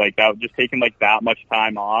 So like that, just taking like that much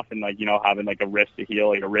time off and like, having like a wrist to heal.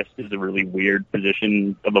 Like a wrist is a really weird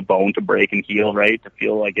position of a bone to break and heal, right? To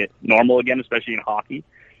feel like it normal again, especially in hockey.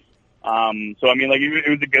 So I mean, like it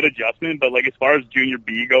was a good adjustment, but like as far as Junior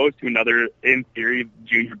B goes to another, in theory,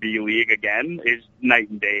 Junior B league again is night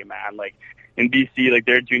and day, man. Like in BC, like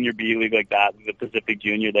their Junior B league like that, the Pacific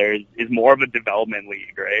Junior there is more of a development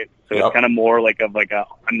league, right? So It's kind of more like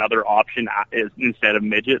another option instead of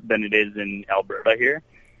midget than it is in Alberta here.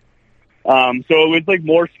 So it was like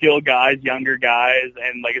more skilled guys, younger guys,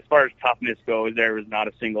 and like as far as toughness goes, there was not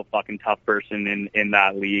a single fucking tough person in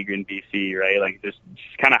that league in BC, right? Like just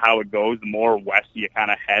kind of how it goes. The more west you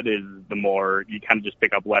kind of head is, the more you kind of just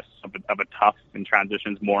pick up less of a tough and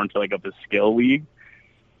transitions more into like a skill league.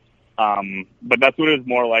 But that's what it was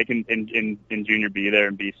more like in Junior B there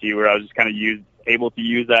in BC, where I was just kind of able to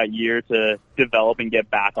use that year to develop and get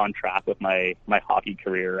back on track with my hockey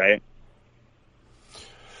career, right?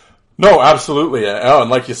 No, absolutely. Oh, and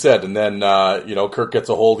like you said, and then, Kirk gets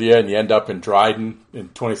a hold of you and you end up in Dryden in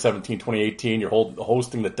 2017, 2018. You're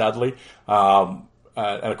hosting the Dudley. And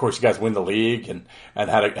of course you guys win the league and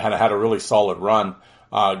had a really solid run.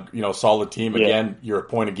 Solid team. Again, you're a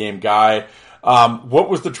point a game guy. What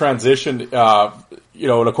was the transition? And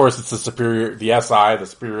of course it's the Superior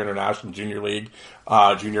International Junior League,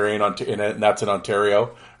 Junior A, and that's in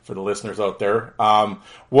Ontario for the listeners out there.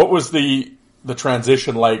 What was the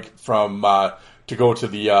transition like from to go to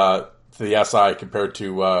the SI compared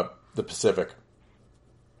to the Pacific?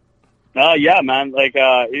 Yeah, man.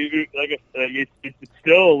 It's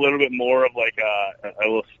still a little bit more of like a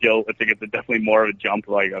little skill. I think it's definitely more of a jump,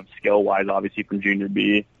 like of skill wise, obviously from Junior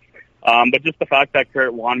B. But just the fact that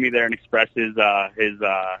Kurt wanted me there and expressed his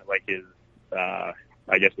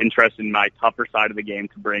interest in my tougher side of the game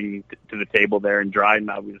to bring to the table there in Dryden,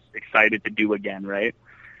 I was excited to do again, right?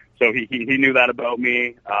 So he knew that about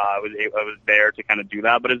me. I was there to kind of do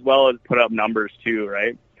that, but as well as put up numbers too,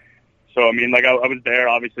 right? So I mean, like I was there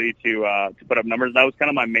obviously to put up numbers. That was kind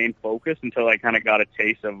of my main focus until I kind of got a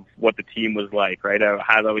taste of what the team was like, right? I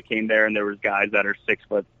came there and there was guys that are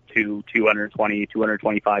 6'2", 220,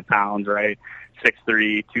 225 pounds, right? 6'3",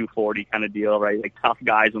 240 kind of deal, right? Like tough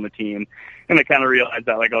guys on the team, and I kind of realized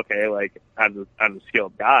that, like, okay, like as a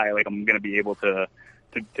skilled guy, like I'm gonna be able to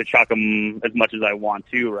chuck them as much as I want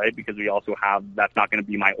to, right? Because we also that's not going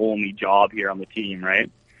to be my only job here on the team,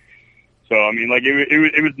 right? So I mean, like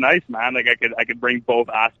it was nice, man. Like I could bring both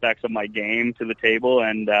aspects of my game to the table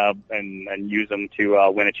and use them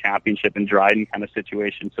to win a championship in Dryden kind of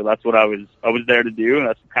situation. So that's what I was there to do, and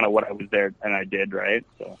that's kind of what I was there and I did, right?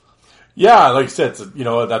 So. Yeah, like I said, at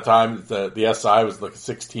that time the SI was like a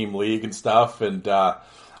 6-team league and stuff, and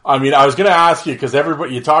I mean, I was going to ask you because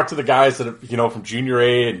you talk to the guys that from Junior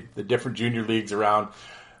A and the different junior leagues around.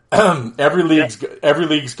 Every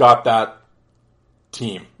league's got that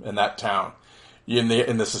team in that town. In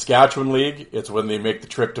the Saskatchewan League, it's when they make the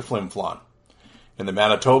trip to Flin Flon. In the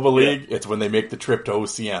Manitoba League, it's when they make the trip to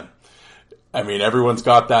OCN. I mean, everyone's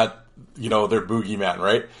got that, their boogeyman,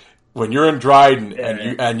 right? When you're in Dryden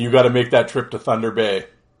and you got to make that trip to Thunder Bay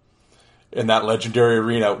in that legendary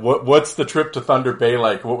arena, what's the trip to Thunder Bay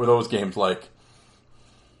like? What were those games like?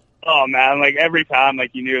 Oh man, like every time,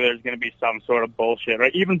 like you knew there's going to be some sort of bullshit,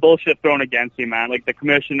 right? Even bullshit thrown against you, man. Like the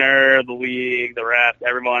commissioner, the league, the ref,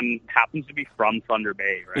 everyone happens to be from Thunder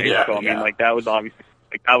Bay, right? Yeah, so I mean, like that was obviously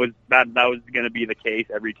like that was going to be the case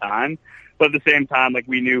every time. But at the same time, like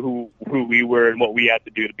we knew who we were and what we had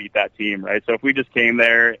to do to beat that team, right? So if we just came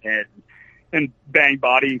there and banged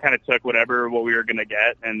body and kind of took what we were going to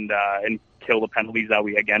get and kill the penalties that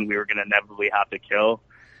we were going to inevitably have to kill.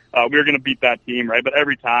 We were going to beat that team, right? But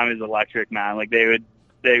every time is electric, man. Like they would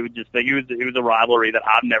just like it was a rivalry that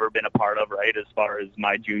I've never been a part of, right? As far as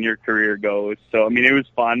my junior career goes. So I mean, it was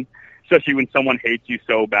fun, especially when someone hates you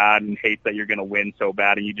so bad and hates that you're going to win so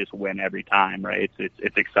bad, and you just win every time, right?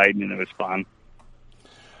 It's exciting and it was fun.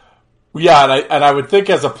 Yeah, and I would think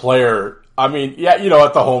as a player, I mean, yeah, you know,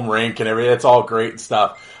 at the home rink and everything, it's all great and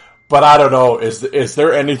stuff. But I don't know, is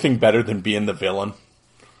there anything better than being the villain?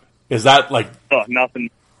 Is that like nothing?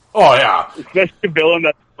 Oh, yeah. Especially a villain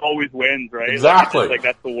that always wins, right? Exactly. Like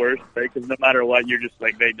that's the worst, right? Because no matter what, you're just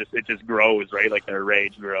like, it just grows, right? Like their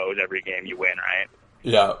rage grows every game you win, right?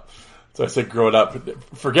 Yeah. So I said growing up,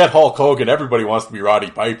 forget Hulk Hogan, everybody wants to be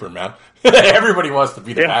Roddy Piper, man. Everybody wants to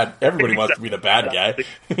be the bad, everybody wants to be the bad guy.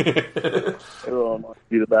 Everyone wants to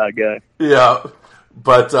be the bad guy. Yeah.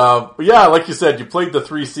 But, yeah, like you said, you played the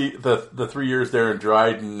 3 years there in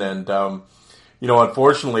Dryden, and, you know,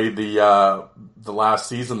 unfortunately, the last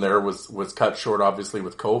season there was cut short, obviously,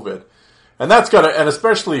 with COVID, and and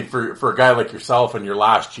especially for a guy like yourself in your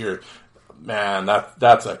last year, man,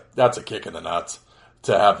 that's a kick in the nuts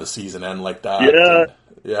to have the season end like that. Yeah,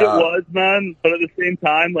 yeah, it was, man. But at the same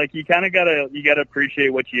time, like you kind of gotta appreciate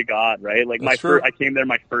what you got, right? Like I came there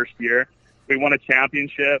my first year. We won a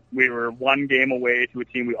championship. We were one game away to a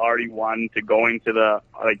team we already won to going to the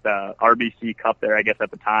RBC Cup there, I guess at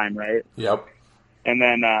the time, right? Yep. And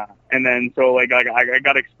then so like I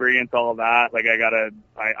got to experience all of that. Like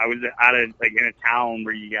I was in a town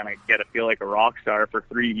where you gotta get to feel like a rock star for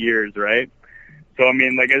 3 years, right? So I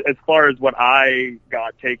mean, like as far as what I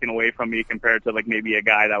got taken away from me compared to like maybe a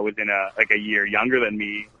guy that was in a year younger than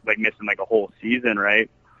me, like missing like a whole season, right?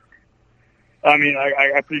 I mean,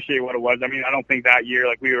 I appreciate what it was. I mean, I don't think that year,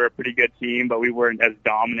 like, we were a pretty good team, but we weren't as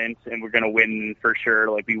dominant, and we're going to win for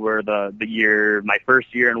sure. Like, we were my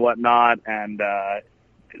first year and whatnot. And,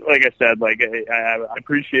 like I said, like, I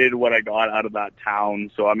appreciated what I got out of that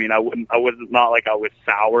town. So, I mean, I wasn't not like I was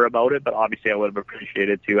sour about it, but obviously I would have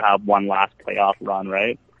appreciated to have one last playoff run,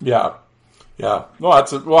 right? Yeah. Yeah. No,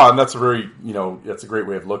 and that's a very, you know, that's a great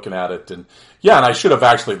way of looking at it. And yeah, and I should have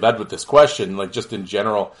actually led with this question, like, just in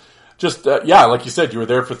general. Just, yeah, like you said, you were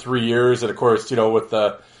there for 3 years. And of course, you know, with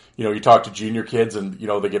you talk to junior kids and, you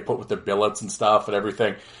know, they get put with their billets and stuff and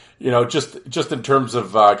everything, you know, just in terms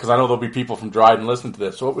of, cause I know there'll be people from Dryden listening to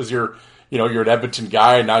this. So what was you're an Edmonton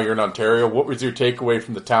guy and now you're in Ontario. What was your takeaway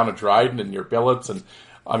from the town of Dryden and your billets? And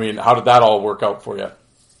I mean, how did that all work out for you?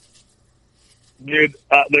 Dude,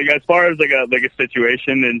 like as far as like a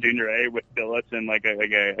situation in junior A with billets and like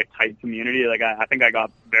a tight community, like I think I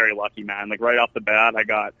got very lucky, man. Like right off the bat, I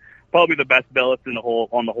got probably the best billets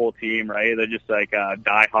on the whole team, right? They're just like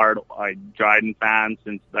diehard Dryden fans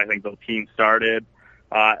since I think the team started.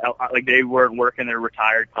 Like they weren't working, they're a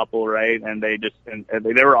retired couple, right? And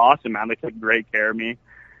they were awesome, man. They took great care of me.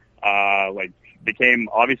 Like became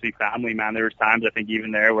obviously family, man. There was times I think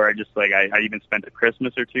even there where I just like I even spent a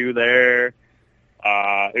Christmas or two there.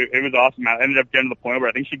 It was awesome, man. I ended up getting to the point where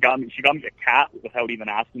I think she got me a cat without even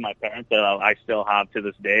asking my parents, that I still have to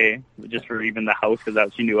this day, just for even the house,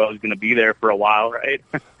 because she knew I was going to be there for a while, right?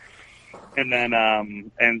 And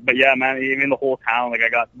then, but yeah, man, even the whole town, like I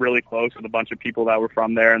got really close with a bunch of people that were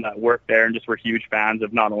from there and that worked there and just were huge fans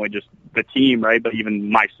of not only just the team, right, but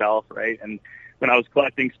even myself, right? And when I was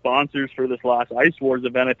collecting sponsors for this last Ice Wars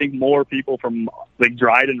event, I think more people from like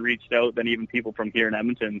Dryden reached out than even people from here in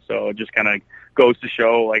Edmonton. So it just kind of goes to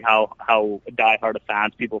show like how diehard of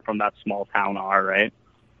fans people from that small town are, right?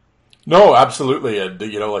 No, absolutely. And,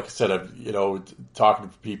 you know, like I said, I've, you know, talking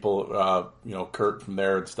to people, you know, Kurt from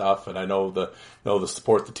there and stuff, and I know the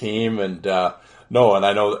support the team and, and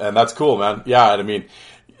I know, and that's cool, man. Yeah. And I mean,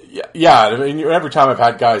 yeah, I mean, every time I've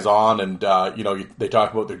had guys on and, you know, they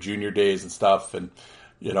talk about their junior days and stuff and,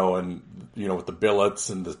 you know, with the billets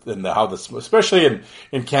and how especially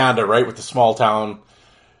in Canada, right, with the small town,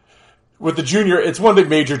 with the junior, it's one big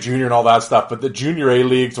major junior and all that stuff, but the junior A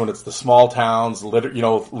leagues, when it's the small towns,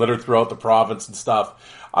 littered throughout the province and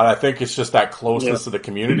stuff, and I think it's just that closeness to the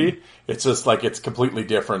community. It's just like, it's completely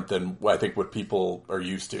different than I think what people are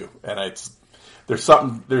used to. And there's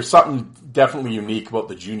something definitely unique about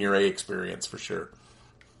the junior A experience for sure.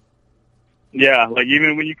 Yeah, like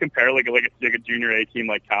even when you compare like a junior A team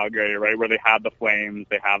like Calgary, right, where they have the Flames,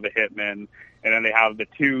 they have the Hitmen, and then they have the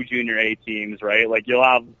two junior A teams, right? Like you'll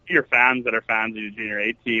have your fans that are fans of your junior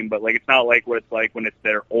A team, but like it's not like what it's like when it's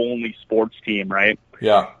their only sports team, right?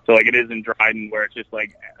 Yeah. So like it is in Dryden where it's just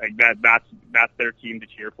like that's their team to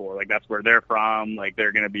cheer for. Like that's where they're from. Like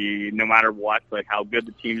they're gonna be no matter what, like how good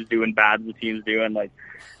the team's doing, bad the team's doing, like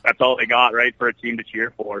that's all they got, right, for a team to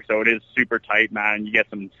cheer for. So it is super tight, man. And you get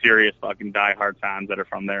some serious fucking diehard fans that are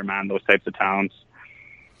from there, man, those types of towns.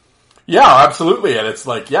 Yeah, absolutely. And it's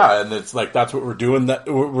like, yeah, and it's like, that's what we're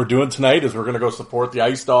doing tonight is we're going to go support the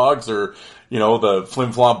Ice Dogs or, you know, the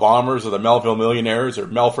Flim Flom Bombers or the Melville Millionaires or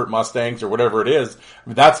Melfort Mustangs or whatever it is. I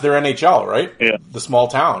mean, that's their NHL, right? Yeah. The small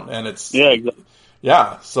town. And it's, yeah, exactly.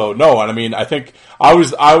 Yeah. So no, and I mean, I think I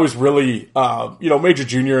was really, you know, Major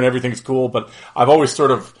Junior and everything's cool, but I've always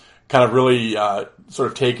sort of kind of really, sort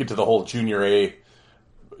of taken to the whole junior A,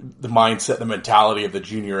 the mindset, the mentality of the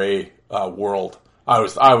junior A, world. I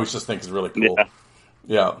always just think is really cool.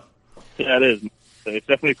 Yeah. Yeah, it is. It's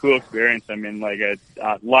definitely a cool experience. I mean, like,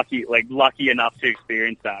 lucky enough to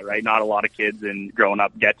experience that, right? Not a lot of kids and growing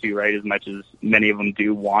up get to, right? As much as many of them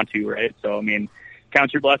do want to, right? So, I mean,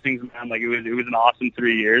 count your blessings, man. Like, it was an awesome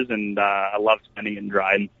 3 years, and I loved spending it in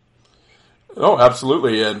Dryden. Oh,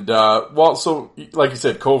 absolutely. And, well, so, like you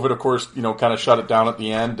said, COVID, of course, you know, kind of shut it down at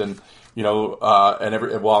the end, and, you know, and then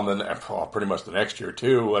pretty much the next year,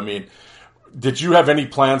 too. I mean, did you have any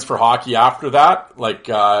plans for hockey after that? Like,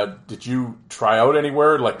 did you try out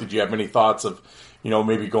anywhere? Like, did you have any thoughts of, you know,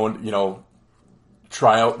 maybe going, you know,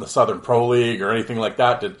 try out in the Southern Pro League or anything like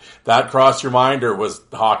that? Did that cross your mind, or was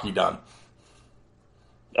hockey done?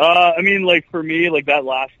 I mean, like, for me, like, that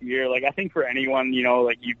last year, like, I think for anyone, you know,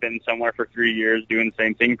 like, you've been somewhere for 3 years, doing the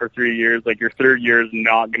same thing for 3 years, like, your third year is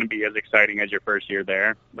not going to be as exciting as your first year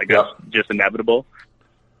there. Like, that's just inevitable.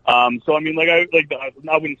 So I mean, like,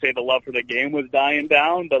 I wouldn't say the love for the game was dying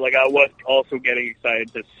down, but like I was also getting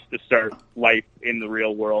excited to start life in the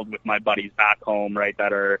real world with my buddies back home, right,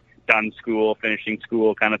 that are done school, finishing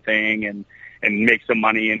school kind of thing, and make some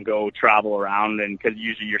money and go travel around. And because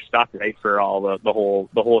usually you're stuck, right, for all the whole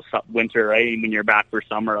winter, right? When you're back for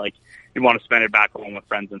summer, like you want to spend it back home with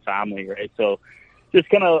friends and family, right? So just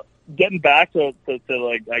kind of getting back to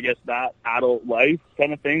like, I guess that adult life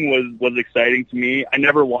kind of thing was exciting to me. I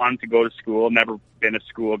never wanted to go to school, never been a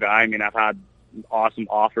school guy. I mean, I've had awesome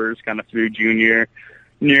offers kind of through junior,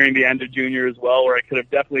 nearing the end of junior as well, where I could have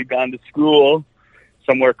definitely gone to school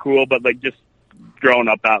somewhere cool, but like just growing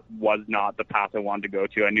up, that was not the path I wanted to go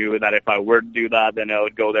to. I knew that if I were to do that, then I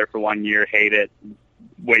would go there for 1 year, hate it,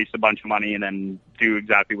 waste a bunch of money, and then do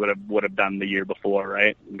exactly what I would have done the year before,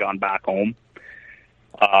 right? And gone back home.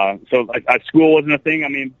 So like, school wasn't a thing. I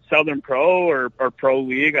mean, Southern Pro or Pro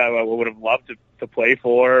League, I would have loved to play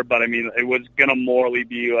for, but I mean, it was going to morally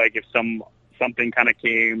be like if something kind of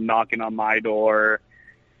came knocking on my door,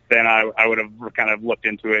 then I would have kind of looked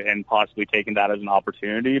into it and possibly taken that as an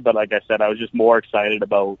opportunity. But like I said, I was just more excited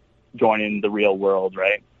about joining the real world,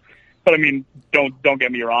 right? But I mean, don't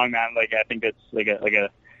get me wrong, man. Like, I think it's like a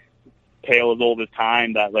tale as old as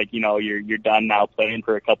time that, like, you know, you're done now playing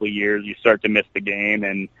for a couple of years, you start to miss the game,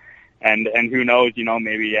 and who knows, you know,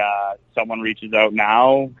 maybe someone reaches out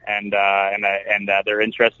now and they're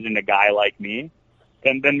interested in a guy like me,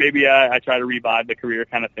 and then maybe I try to revive the career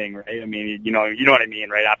kind of thing, right? I mean, you know what I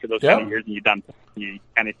mean, right? After those kind of years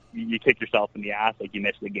and you kick yourself in the ass, like you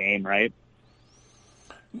miss the game, right?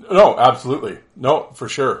 No, absolutely. No, for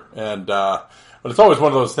sure. And, but it's always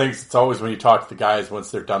one of those things. It's always when you talk to the guys once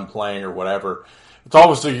they're done playing or whatever. It's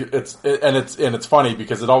always it's funny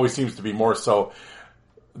because it always seems to be more so.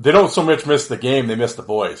 They don't so much miss the game; they miss the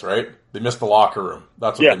boys, right? They miss the locker room.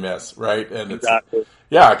 That's what they miss, right? And exactly.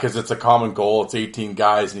 Because it's a common goal. It's 18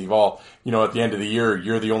 guys, and you've all, you know, at the end of the year,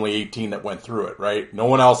 you're the only 18 that went through it, right? No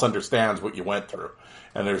one else understands what you went through,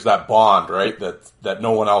 and there's that bond, right? That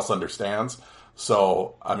no one else understands.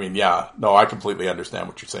 So, I mean, I completely understand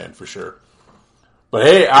what you're saying for sure. But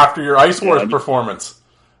hey, after your Ice Wars performance,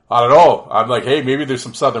 I don't know. I'm like, hey, maybe there's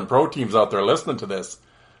some Southern Pro teams out there listening to this.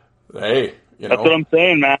 Hey, you know. That's what I'm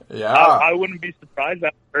saying, man. Yeah. I wouldn't be surprised. I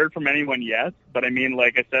haven't heard from anyone yet. But I mean,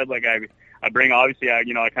 like I said, like I bring, obviously,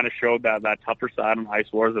 I kind of showed that tougher side on Ice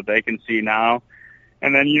Wars that they can see now.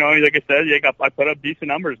 And then, you know, like I said, I put up decent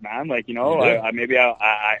numbers, man. Like, you know, I'm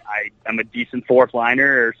a decent fourth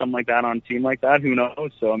liner or something like that on a team like that. Who knows?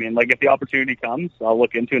 So, I mean, like, if the opportunity comes, I'll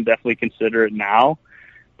look into it and definitely consider it now.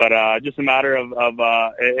 But just a matter of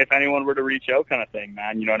if anyone were to reach out kind of thing,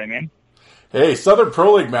 man. You know what I mean? Hey, Southern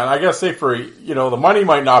Pro League, man. I gotta say, for, you know, the money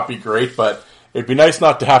might not be great, but it'd be nice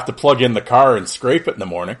not to have to plug in the car and scrape it in the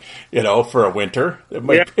morning, for a winter. It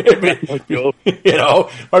might,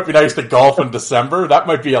 might be nice to golf in December. That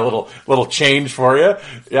might be a little change for you.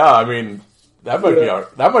 Yeah, I mean, that might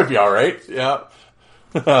be all right. Yeah.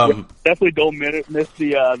 Definitely don't miss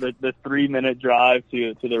the 3-minute drive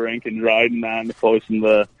to the rink and Dryden, man, opposed to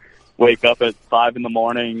the wake up at 5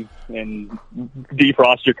 a.m. and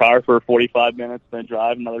defrost your car for 45 minutes, then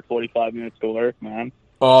drive another 45 minutes to work, man.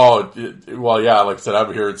 Oh, well, yeah, like I said,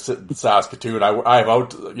 I'm here in Saskatoon.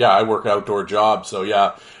 I work outdoor jobs, so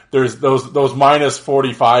yeah, there's those minus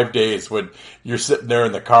 45 days when you're sitting there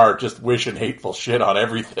in the car just wishing hateful shit on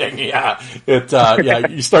everything. Yeah,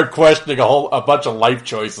 you start questioning a bunch of life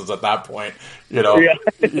choices at that point. Yeah.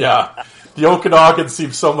 The Okanagan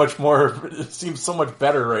seems so much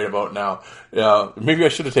better right about now. Yeah, maybe I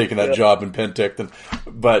should have taken that job in Penticton,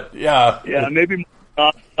 but yeah. Yeah, maybe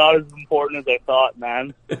not as important as I thought,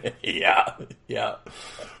 man. Yeah.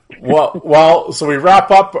 Well, so we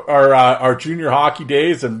wrap up our junior hockey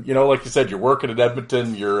days, and like you said, you're working at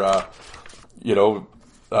Edmonton. You're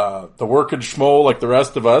the working schmo like the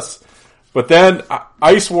rest of us. But then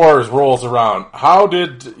Ice Wars rolls around. How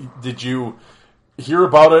did you hear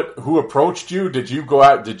about it? Who approached you? Did you go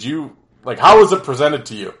out? How was it presented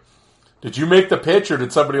to you? Did you make the pitch, or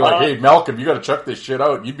did somebody hey, Malcolm, you got to check this shit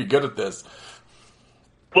out. You'd be good at this.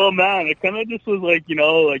 Well, man, it kind of just was like, you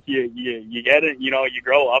get it, you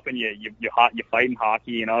grow up and you fight in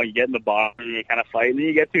hockey, you get in the bar and you kind of fight, and then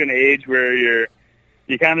you get to an age where you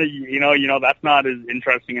kind of, that's not as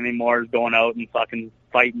interesting anymore as going out and fucking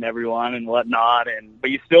fighting everyone and whatnot,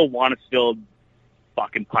 but you still want to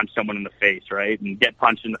fucking punch someone in the face, right? And get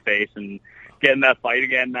punched in the face and get in that fight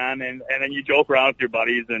again, man. And then you joke around with your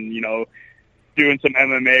buddies and, doing some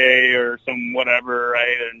MMA or some whatever,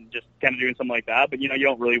 right? And just kind of doing something like that. But, you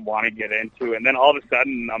don't really want to get into it. And then all of a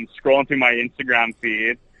sudden I'm scrolling through my Instagram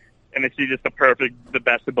feed and I see just the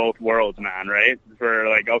best of both worlds, man, right?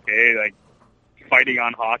 For fighting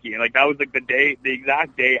on hockey. And that was the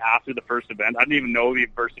exact day after the first event. I didn't even know the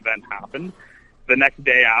first event happened. The next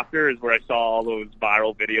day after is where I saw all those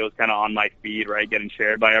viral videos kind of on my feed, right? Getting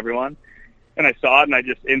shared by everyone. And I saw it, and I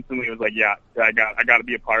just instantly was like, yeah, I got to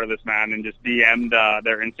be a part of this, man, and just DM'd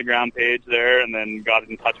their Instagram page there, and then got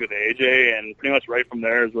in touch with AJ, and pretty much right from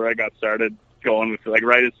there is where I got started going with it.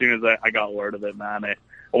 Right as soon as I got word of it, man, I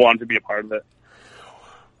wanted to be a part of it.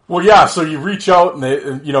 Well, yeah, so you reach out,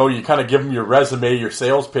 and you kind of give them your resume, your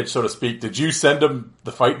sales pitch, so to speak. Did you send them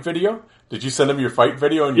the fight video? Did you send them your fight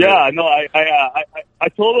video? And I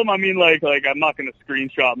told them, I'm not going to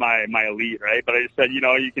screenshot my elite, right? But I just said,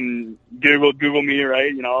 you can Google me, right?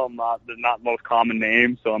 I'm not the most common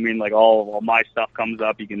name. So, all my stuff comes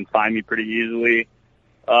up. You can find me pretty easily.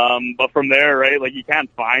 But from there, right, you can't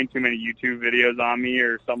find too many YouTube videos on me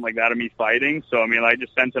or something like that of me fighting. So, I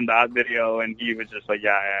just sent him that video and he was just like,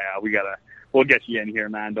 yeah, we'll get you in here,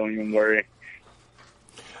 man. Don't even worry.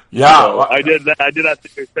 Yeah, so I did that. I did have to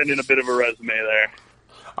send in a bit of a resume there.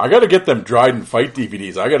 I got to get them Dryden fight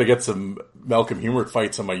DVDs. I got to get some Malcolm Humor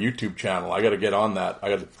fights on my YouTube channel. I got to get on that. I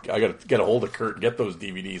got to get a hold of Kurt and get those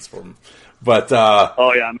DVDs for him. But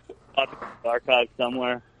oh yeah, I'm archived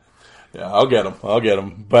somewhere. Yeah, I'll get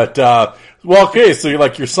them. But well, okay. So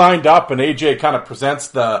you're signed up, and AJ kind of presents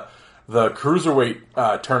the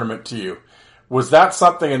cruiserweight tournament to you. Was that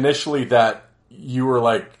something initially that you were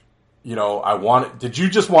like, did you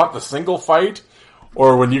just want the single fight,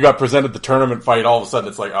 or when you got presented the tournament fight, all of a sudden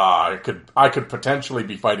it's like, I could potentially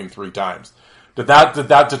be fighting 3 times. Did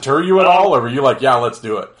that deter you at all, or were you like, yeah, let's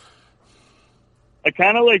do it? I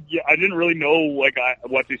kind of I didn't really know what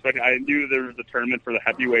to expect. I knew there was a tournament for the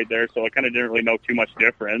heavyweight there, so I kind of didn't really know too much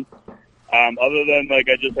difference. Other than I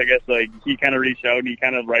guess he kind of reached out and he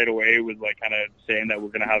kind of right away was kind of saying that we're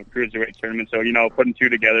going to have a cruiserweight tournament. So, putting 2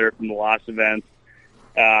 together from the last event.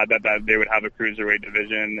 That they would have a cruiserweight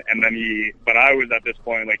division, and then but I was at this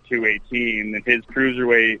point 218, and his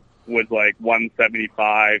cruiserweight was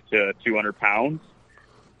 175 to 200 pounds.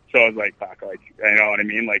 So I was like, fuck, you know what I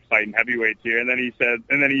mean, fighting heavyweights here. And then he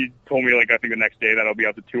told me I think the next day that I'll be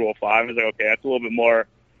up to 205. I was like, okay, that's a little bit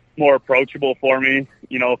more approachable for me,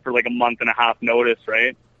 for a month and a half notice,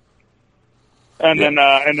 right? And then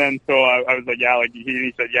so I was like, yeah,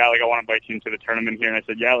 he said, yeah, I want to invite you into the tournament here. And I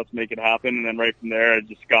said, yeah, let's make it happen. And then right from there, I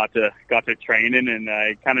just got to training, and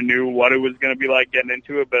I kind of knew what it was going to be like getting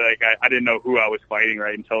into it, but I didn't know who I was fighting,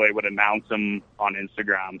 right, until they would announce them on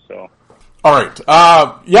Instagram. So. All right.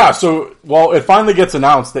 Yeah. So, it finally gets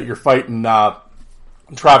announced that you're fighting,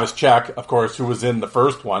 Travis Check, of course, who was in the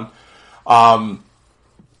first one.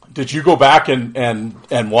 Did you go back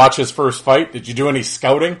and watch his first fight? Did you do any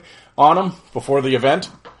scouting on him before the event?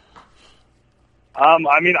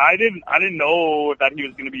 I mean, I didn't know that he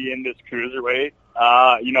was going to be in this cruiserweight,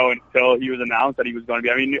 until he was announced that he was going to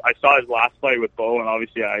be. I mean, I saw his last fight with Bo, and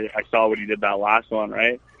obviously I saw what he did that last one,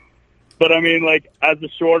 right? But I mean, like, as a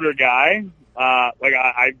shorter guy,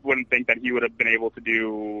 I wouldn't think that he would have been able to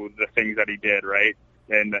do the things that he did, right,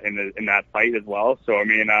 in that fight as well. So I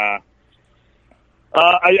mean, I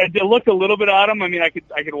did look a little bit at him. I mean, I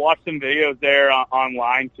could watch some videos there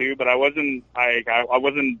online too, but I wasn't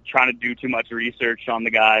trying to do too much research on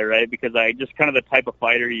the guy, right? Because I just kind of the type of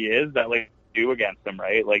fighter he is that like do against him,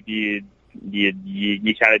 right? Like you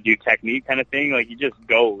kind of do technique kind of thing. Like he just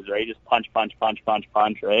goes, right? Just punch,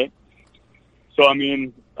 right? So I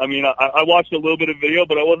mean, I watched a little bit of video,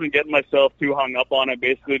 but I wasn't getting myself too hung up on it.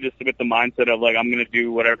 Basically, just with the mindset of like I'm going to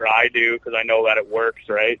do whatever I do because I know that it works,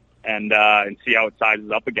 right? And see how it sizes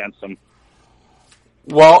up against them.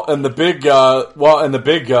 The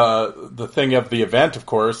thing of the event, of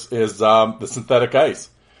course, is the synthetic ice.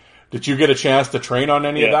 Did you get a chance to train on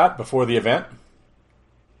any of that before the event?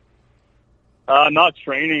 Not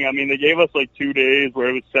training. I mean, they gave us like 2 days where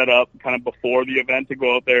it was set up kind of before the event to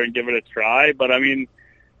go out there and give it a try. But I mean,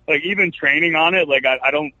 like even training on it, like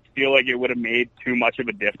I don't feel like it would have made too much of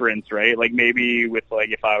a difference, right? Like maybe with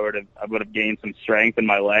like if I would have gained some strength in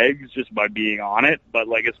my legs just by being on it. But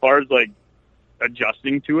like as far as like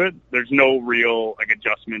adjusting to it, there's no real like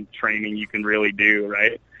adjustment training you can really do,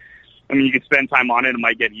 right? I mean, you could spend time on it, it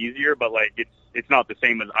might get easier, but like it's not the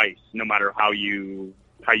same as ice, no matter how you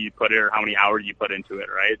put it or how many hours you put into it,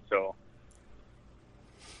 right? So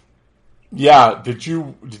yeah, did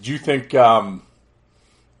you think well,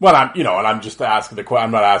 I'm just asking the question.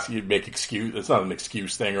 I'm not asking you to make excuse. It's not an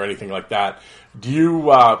excuse thing or anything like that. Do you,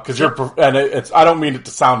 cause I don't mean it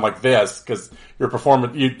to sound like this, cause your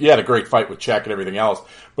performance, you had a great fight with Czech and everything else,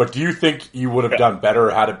 but do you think you would have done better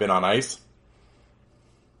had it been on ice?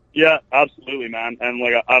 Yeah, absolutely, man. And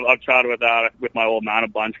like, I've chatted with that with my old man a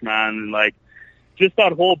bunch, man. And like, just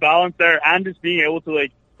that whole balance there and just being able to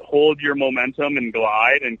like hold your momentum and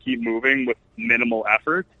glide and keep moving with minimal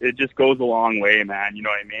effort, it just goes a long way, man. You know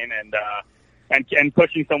what I mean? And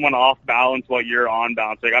pushing someone off balance while you're on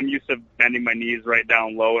balance. Like I'm used to bending my knees right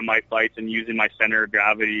down low in my fights and using my center of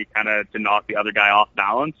gravity kind of to knock the other guy off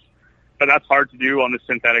balance. But that's hard to do on the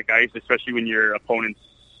synthetic ice, especially when your opponent's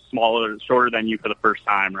shorter than you for the first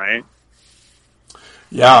time, right?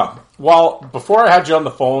 Yeah. Well, before I had you on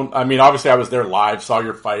the phone, I mean, obviously I was there live, saw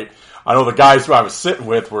your fight. I know the guys who I was sitting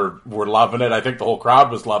with were loving it. I think the whole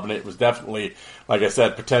crowd was loving it. It was definitely, like I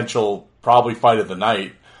said, potential probably fight of the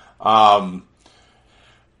night. Yeah,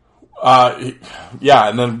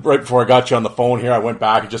 and then right before I got you on the phone here, I went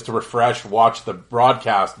back just to refresh, watch the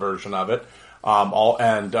broadcast version of it.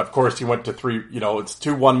 And of course you went to three, it's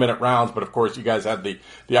 2 1-minute rounds, but of course you guys had the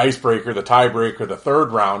icebreaker, the tiebreaker, the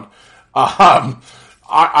third round.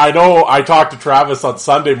 I know I talked to Travis on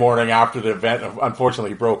Sunday morning after the event.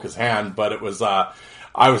 Unfortunately, he broke his hand, but it was, I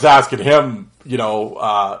was asking him,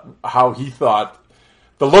 how he thought,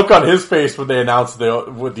 the look on his face when they announced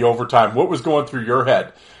with the overtime, what was going through your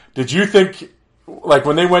head? Did you think, like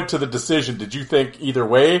when they went to the decision, did you think either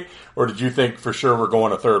way, or did you think for sure we're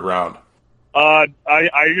going a third round? I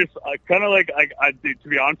to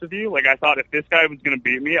be honest with you, like I thought if this guy was going to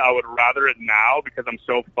beat me, I would rather it now because I'm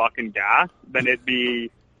so fucking gassed than it'd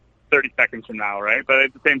be 30 seconds from now, right? But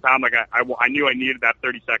at the same time, like I knew I needed that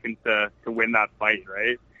 30 seconds to win that fight,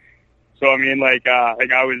 right? So I mean, I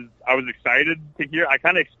was excited to hear. I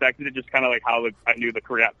kind of expected it, just kind of like how I knew the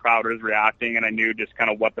crowd was reacting, and I knew just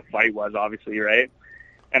kind of what the fight was, obviously, right?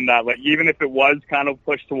 And that, like, even if it was kind of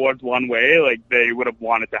pushed towards one way, like, they would have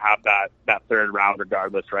wanted to have that third round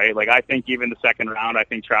regardless, right? Like, I think even the second round, I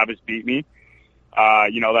think Travis beat me.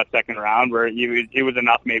 That second round where it was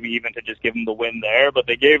enough maybe even to just give him the win there. But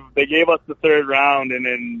they gave us the third round, and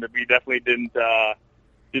then we definitely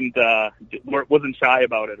wasn't shy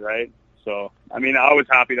about it, right? So, I mean, I was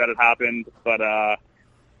happy that it happened, but I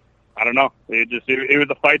don't know. It was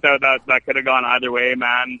a fight that could have gone either way,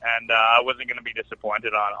 man, and I wasn't going to be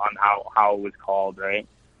disappointed on how it was called, right?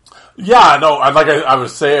 Yeah, no, like I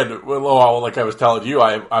was saying, well, like I was telling you,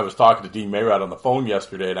 I was talking to Dean Mayrad on the phone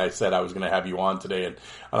yesterday, and I said I was going to have you on today, and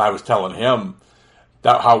I was telling him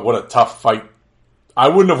what a tough fight. I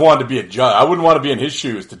wouldn't have wanted to be a judge. I wouldn't want to be in his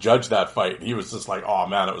shoes to judge that fight. He was just like, oh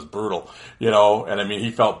man, it was brutal, and I mean,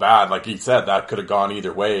 he felt bad. Like he said, that could have gone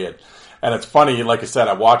either way. And it's funny, like I said,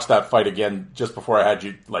 I watched that fight again just before I had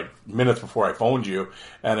you, like minutes before I phoned you,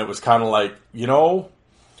 and it was kind of like, it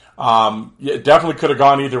definitely could have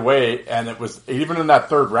gone either way. And it was, even in that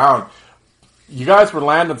third round, you guys were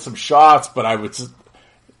landing some shots, but I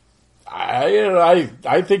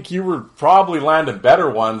I think you were probably landing better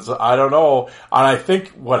ones. I don't know. And I think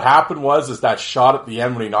what happened is that shot at the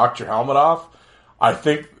end when he knocked your helmet off, I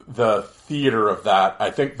think the theater of that,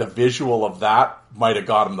 I think the visual of that might have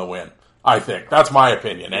got him the win. I think. That's my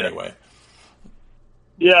opinion anyway.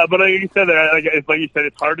 Yeah, but like you said,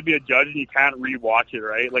 it's hard to be a judge and you can't rewatch it,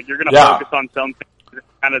 right? Like, you're going to focus on something,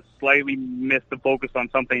 kind of slightly miss the focus on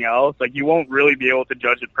something else. Like, you won't really be able to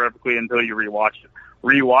judge it perfectly until you rewatch it.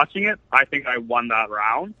 Rewatching it, I think I won that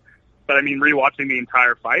round. But, I mean, rewatching the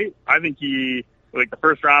entire fight, I think the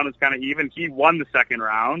first round was kind of even. He won the second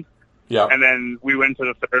round. Yeah. And then we went to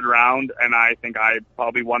the third round, and I think I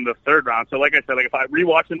probably won the third round. So, like I said, if I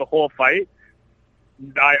rewatching the whole fight,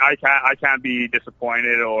 I can't be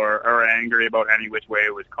disappointed or angry about any which way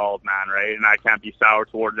it was called, man, right? And I can't be sour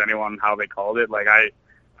towards anyone how they called it. Like,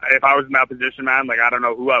 if I was in that position, man, like, I don't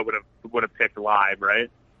know who I would have picked live, right?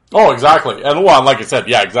 Oh, exactly. And well, like I said,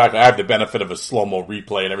 yeah, exactly. I have the benefit of a slow-mo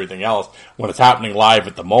replay and everything else. When it's happening live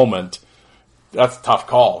at the moment, that's a tough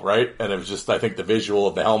call, right? And it was just, I think, the visual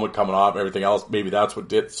of the helmet coming off, everything else, maybe that's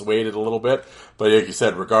what swayed it a little bit. But like you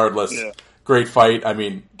said, regardless, great fight. I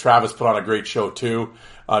mean, Travis put on a great show, too.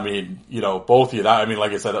 I mean, both of you,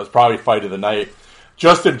 like I said, that was probably fight of the night.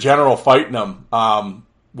 Just in general, fighting them,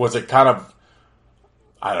 was it kind of,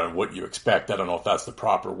 I don't know what you expect. I don't know if that's the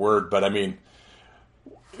proper word, but I mean,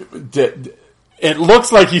 it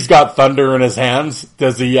looks like he's got thunder in his hands.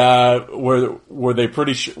 Does he? Were they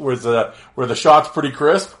pretty? Were the shots pretty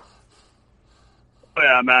crisp? Oh,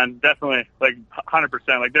 yeah, man, definitely, like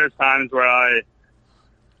 100%. Like, there's times where I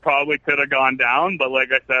probably could have gone down, but like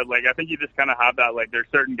I said, like, I think you just kind of have that. Like, there's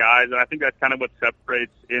certain guys, and I think that's kind of what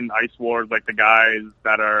separates in Ice Wars, like the guys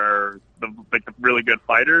that are the really good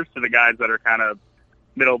fighters to the guys that are kind of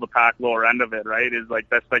middle of the pack, lower end of it, right? Is like,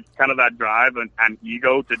 that's like kind of that drive and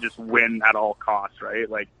ego to just win at all costs, right?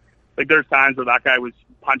 Like there's times where that guy was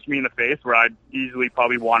punching me in the face where I'd easily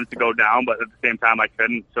probably wanted to go down, but at the same time I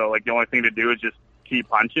couldn't. So like, the only thing to do is just keep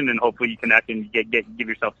punching and hopefully you connect and give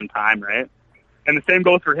yourself some time, right? And the same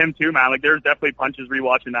goes for him too, man. Like, there's definitely punches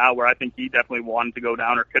rewatching that where I think he definitely wanted to go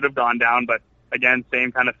down or could have gone down, but again,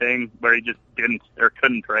 same kind of thing where he just didn't or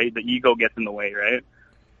couldn't, right? The ego gets in the way, right?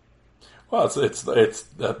 Well, it's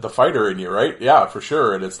the fighter in you, right? Yeah, for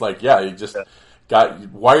sure. And it's like, yeah, you just got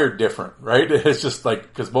wired different, right? It's just like,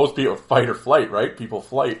 because most people fight or flight, right? People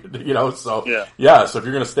flight, so yeah. So if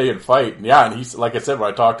you're going to stay and fight, and he's, like I said, when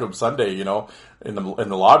I talked to him Sunday, in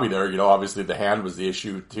the lobby there, obviously the hand was the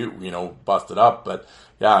issue too, busted up. But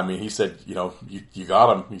yeah, I mean, he said, you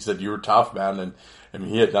got him. He said, you were tough, man. And I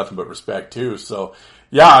mean, he had nothing but respect too. So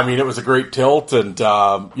yeah, I mean, it was a great tilt. And,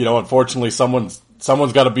 unfortunately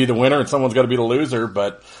someone's got to be the winner and someone's got to be the loser.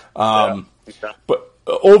 But, but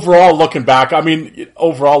overall looking back on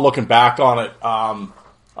it,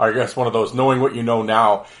 I guess one of those, knowing what you know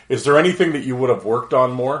now, is there anything that you would have worked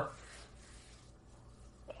on more?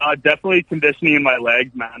 Definitely conditioning in my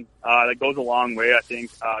legs, man. That goes a long way, I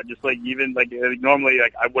think. Just like, even like normally,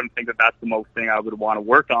 like, I wouldn't think that that's the most thing I would want to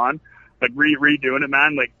work on. Like, redoing it,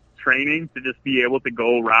 man. Like, training to just be able to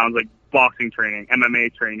go around, like boxing training,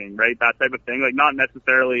 MMA training, right? That type of thing. Like, not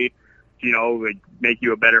necessarily, like, make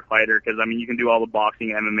you a better fighter, because I mean, you can do all the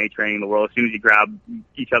boxing and MMA training in the world. As soon as you grab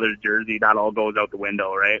each other's jersey, that all goes out the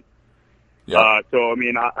window, right? Yeah. So I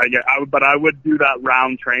mean, I would do that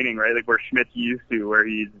round training, right? Like where Schmidt's used to, where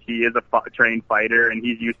he is a trained fighter and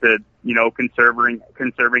he's used to,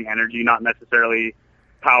 conserving energy, not necessarily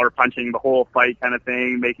power punching the whole fight kind of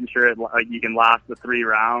thing, making sure like you can last the 3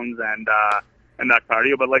 rounds and that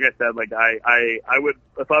cardio. But like I said, like I would,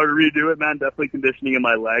 if I were to redo it, man, definitely conditioning in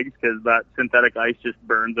my legs, because that synthetic ice just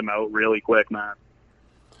burns them out really quick, man.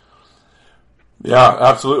 Yeah,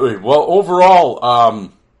 absolutely. Well, overall,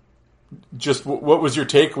 just what was your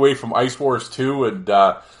takeaway from Ice Wars 2? And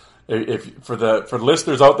if for the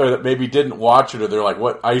listeners out there that maybe didn't watch it, or they're like,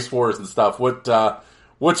 what Ice Wars and stuff, what's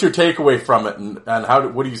your takeaway from it,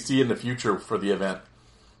 and what do you see in the future for the event?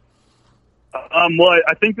 Well,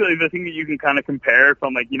 I think the thing that you can kind of compare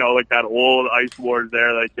from, like, like that old Ice Wars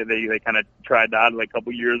there, like they kind of tried that like a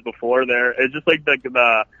couple years before there. It's just like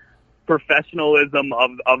the professionalism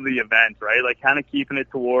of the event, right? Like, kind of keeping it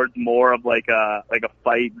towards more of like a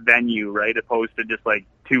fight venue, right? Opposed to just like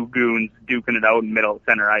 2 goons duking it out in middle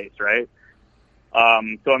center ice, right?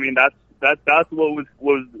 So I mean, that's what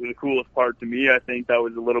was the coolest part to me. I think that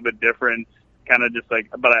was a little bit different, kind of just like,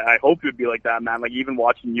 but I hope it would be like that, man. Like, even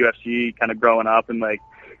watching UFC kind of growing up, and like,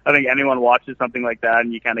 I think anyone watches something like that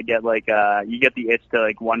and you kind of get like, you get the itch to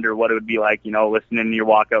like wonder what it would be like, listening to your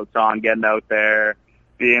walkout song, getting out there,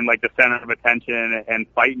 being like the center of attention and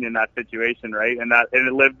fighting in that situation, right? And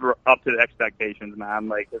it lived up to the expectations, man.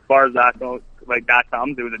 Like as far as that goes, like that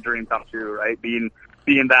comes, it was a dream come true, right? Being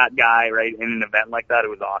that guy, right, in an event like that, it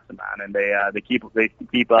was awesome, man. And they keep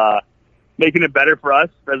making it better for us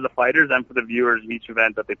as the fighters and for the viewers each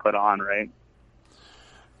event that they put on, right?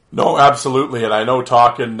 No, absolutely. And I know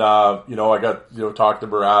talking, I got, talking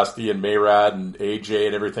to Barasti and Mayrad and AJ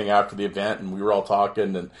and everything after the event, and we were all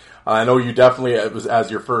talking. And I know you definitely, it was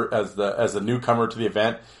as a newcomer to the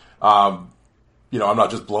event, I'm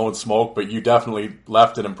not just blowing smoke, but you definitely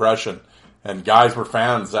left an impression. And guys were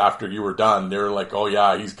fans after you were done. They were like, oh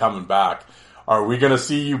yeah, he's coming back. Are we going to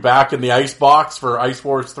see you back in the ice box for Ice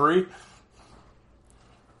Wars 3?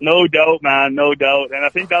 No doubt, man. No doubt. And I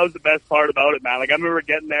think that was the best part about it, man. Like, I remember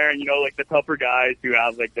getting there and, like the tougher guys who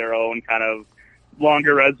have like their own kind of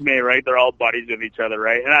longer resume, right? They're all buddies with each other,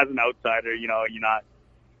 right? And as an outsider,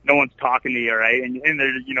 no one's talking to you, right? And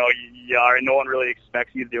there, you are, and no one really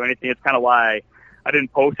expects you to do anything. It's kind of why I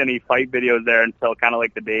didn't post any fight videos there until kind of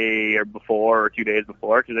like the day or before or 2 days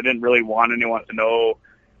before, because I didn't really want anyone to know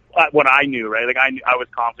what I knew, right? Like, I was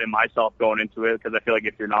confident in myself going into it, because I feel like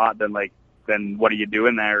if you're not, then what are you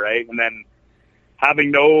doing there, right? And then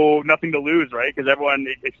having nothing to lose, right? Because everyone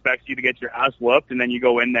expects you to get your ass whooped, and then you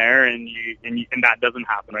go in there and that doesn't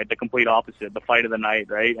happen, right? The complete opposite, the fight of the night,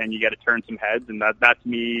 right? And you get to turn some heads, and that's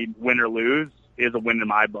me, win or lose, is a win in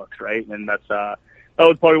my books, right? And that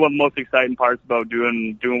was probably one of the most exciting parts about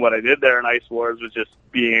doing what I did there in Ice Wars, was just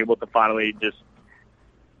being able to finally just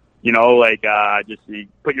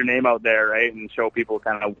put your name out there, right? And show people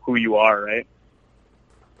kind of who you are, right?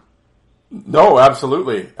 No,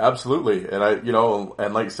 absolutely. And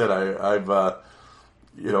and like I said, I've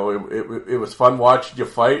it was fun watching you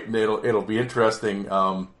fight, and it'll be interesting,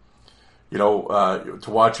 to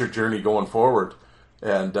watch your journey going forward.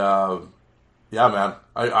 And, yeah, man,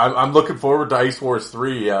 I'm looking forward to Ice Wars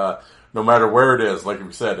 3, no matter where it is. Like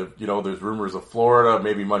we said, there's rumors of Florida,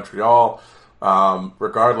 maybe Montreal.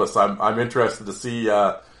 Regardless, I'm interested to see,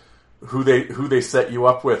 who they set you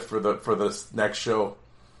up with for this next show.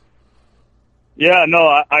 Yeah, no,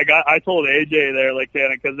 I told AJ there, like,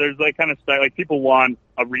 because there's like kind of like people want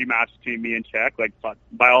a rematch between me and Czech, like,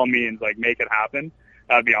 by all means, like, make it happen.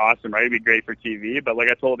 That'd be awesome, right? It'd be great for TV. But like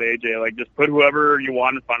I told AJ, like, just put whoever you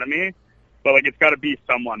want in front of me, but like, it's got to be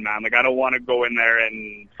someone, man. Like, I don't want to go in there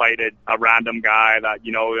and fight a random guy that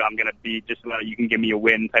I'm gonna beat just so that you can give me a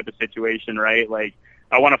win type of situation, right? Like,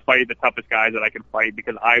 I want to fight the toughest guys that I can fight,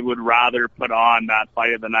 because I would rather put on that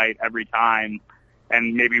fight of the night every time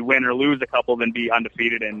and maybe win or lose a couple than be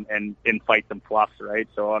undefeated and fight some fluffs, right?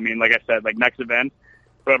 So, I mean, like I said, like, next event,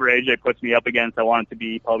 whoever AJ puts me up against, I want it to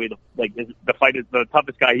be probably the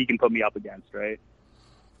toughest guy he can put me up against, right?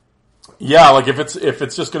 Yeah, like if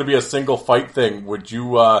it's just going to be a single fight thing, would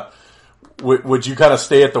you kind of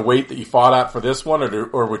stay at the weight that you fought at for this one,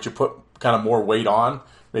 or would you put kind of more weight on,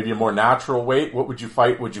 maybe a more natural weight? What would you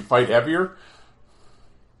fight? Would you fight heavier?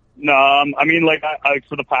 No, I mean, like, I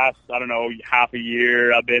for the past, I don't know, half a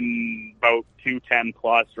year, I've been about 210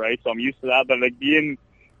 plus, right? So I'm used to that. But like, being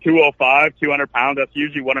 205, 200 pounds, that's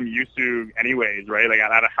usually what I'm used to anyways, right? Like,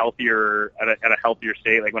 at a healthier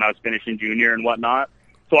state, like when I was finishing junior and whatnot.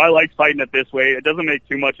 So I like fighting it this way. It doesn't make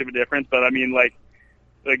too much of a difference, but I mean, like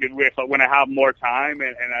when I have more time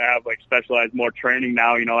and I have like specialized more training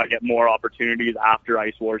now, I get more opportunities after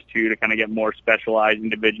Ice Wars 2 to kind of get more specialized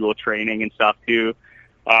individual training and stuff too.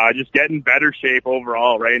 Just get in better shape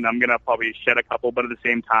overall, right? And I'm going to probably shed a couple, but at the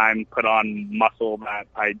same time, put on muscle that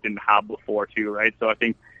I didn't have before too, right? So I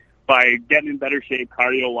think by getting in better shape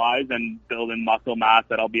cardio-wise and building muscle mass,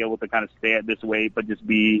 that I'll be able to kind of stay at this weight, but just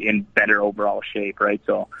be in better overall shape, right?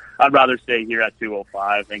 So I'd rather stay here at 205.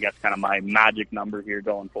 I think that's kind of my magic number here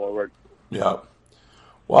going forward. Yeah.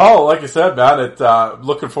 Well, like I said, man,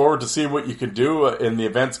 looking forward to see what you can do in the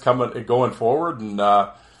events going forward. And,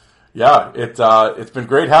 yeah, it's been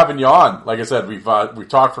great having you on. Like I said, we've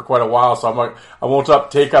talked for quite a while, so I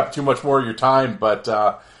won't take up too much more of your time. But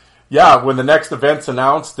yeah, when the next event's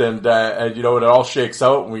announced and it all shakes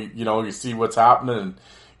out, and you see what's happening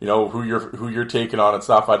and who you're taking on and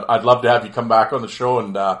stuff, I'd love to have you come back on the show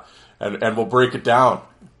and we'll break it down.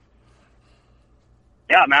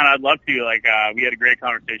 Yeah, man, I'd love to. Like, we had a great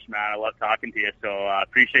conversation, man. I love talking to you. So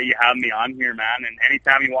appreciate you having me on here, man. And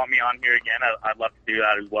anytime you want me on here again, I'd love to do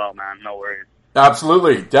that as well, man. No worries.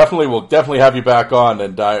 Absolutely. We'll definitely have you back on.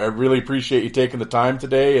 And I really appreciate you taking the time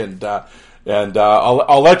today. And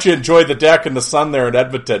I'll let you enjoy the deck and the sun there in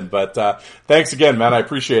Edmonton. But thanks again, man. I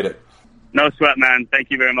appreciate it. No sweat, man.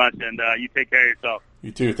 Thank you very much. And you take care of yourself.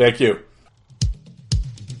 You too. Thank you.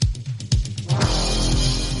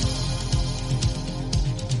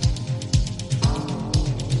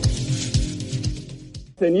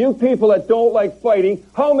 And you people that don't like fighting,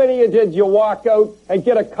 how many of you did you walk out and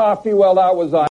get a coffee while that was on?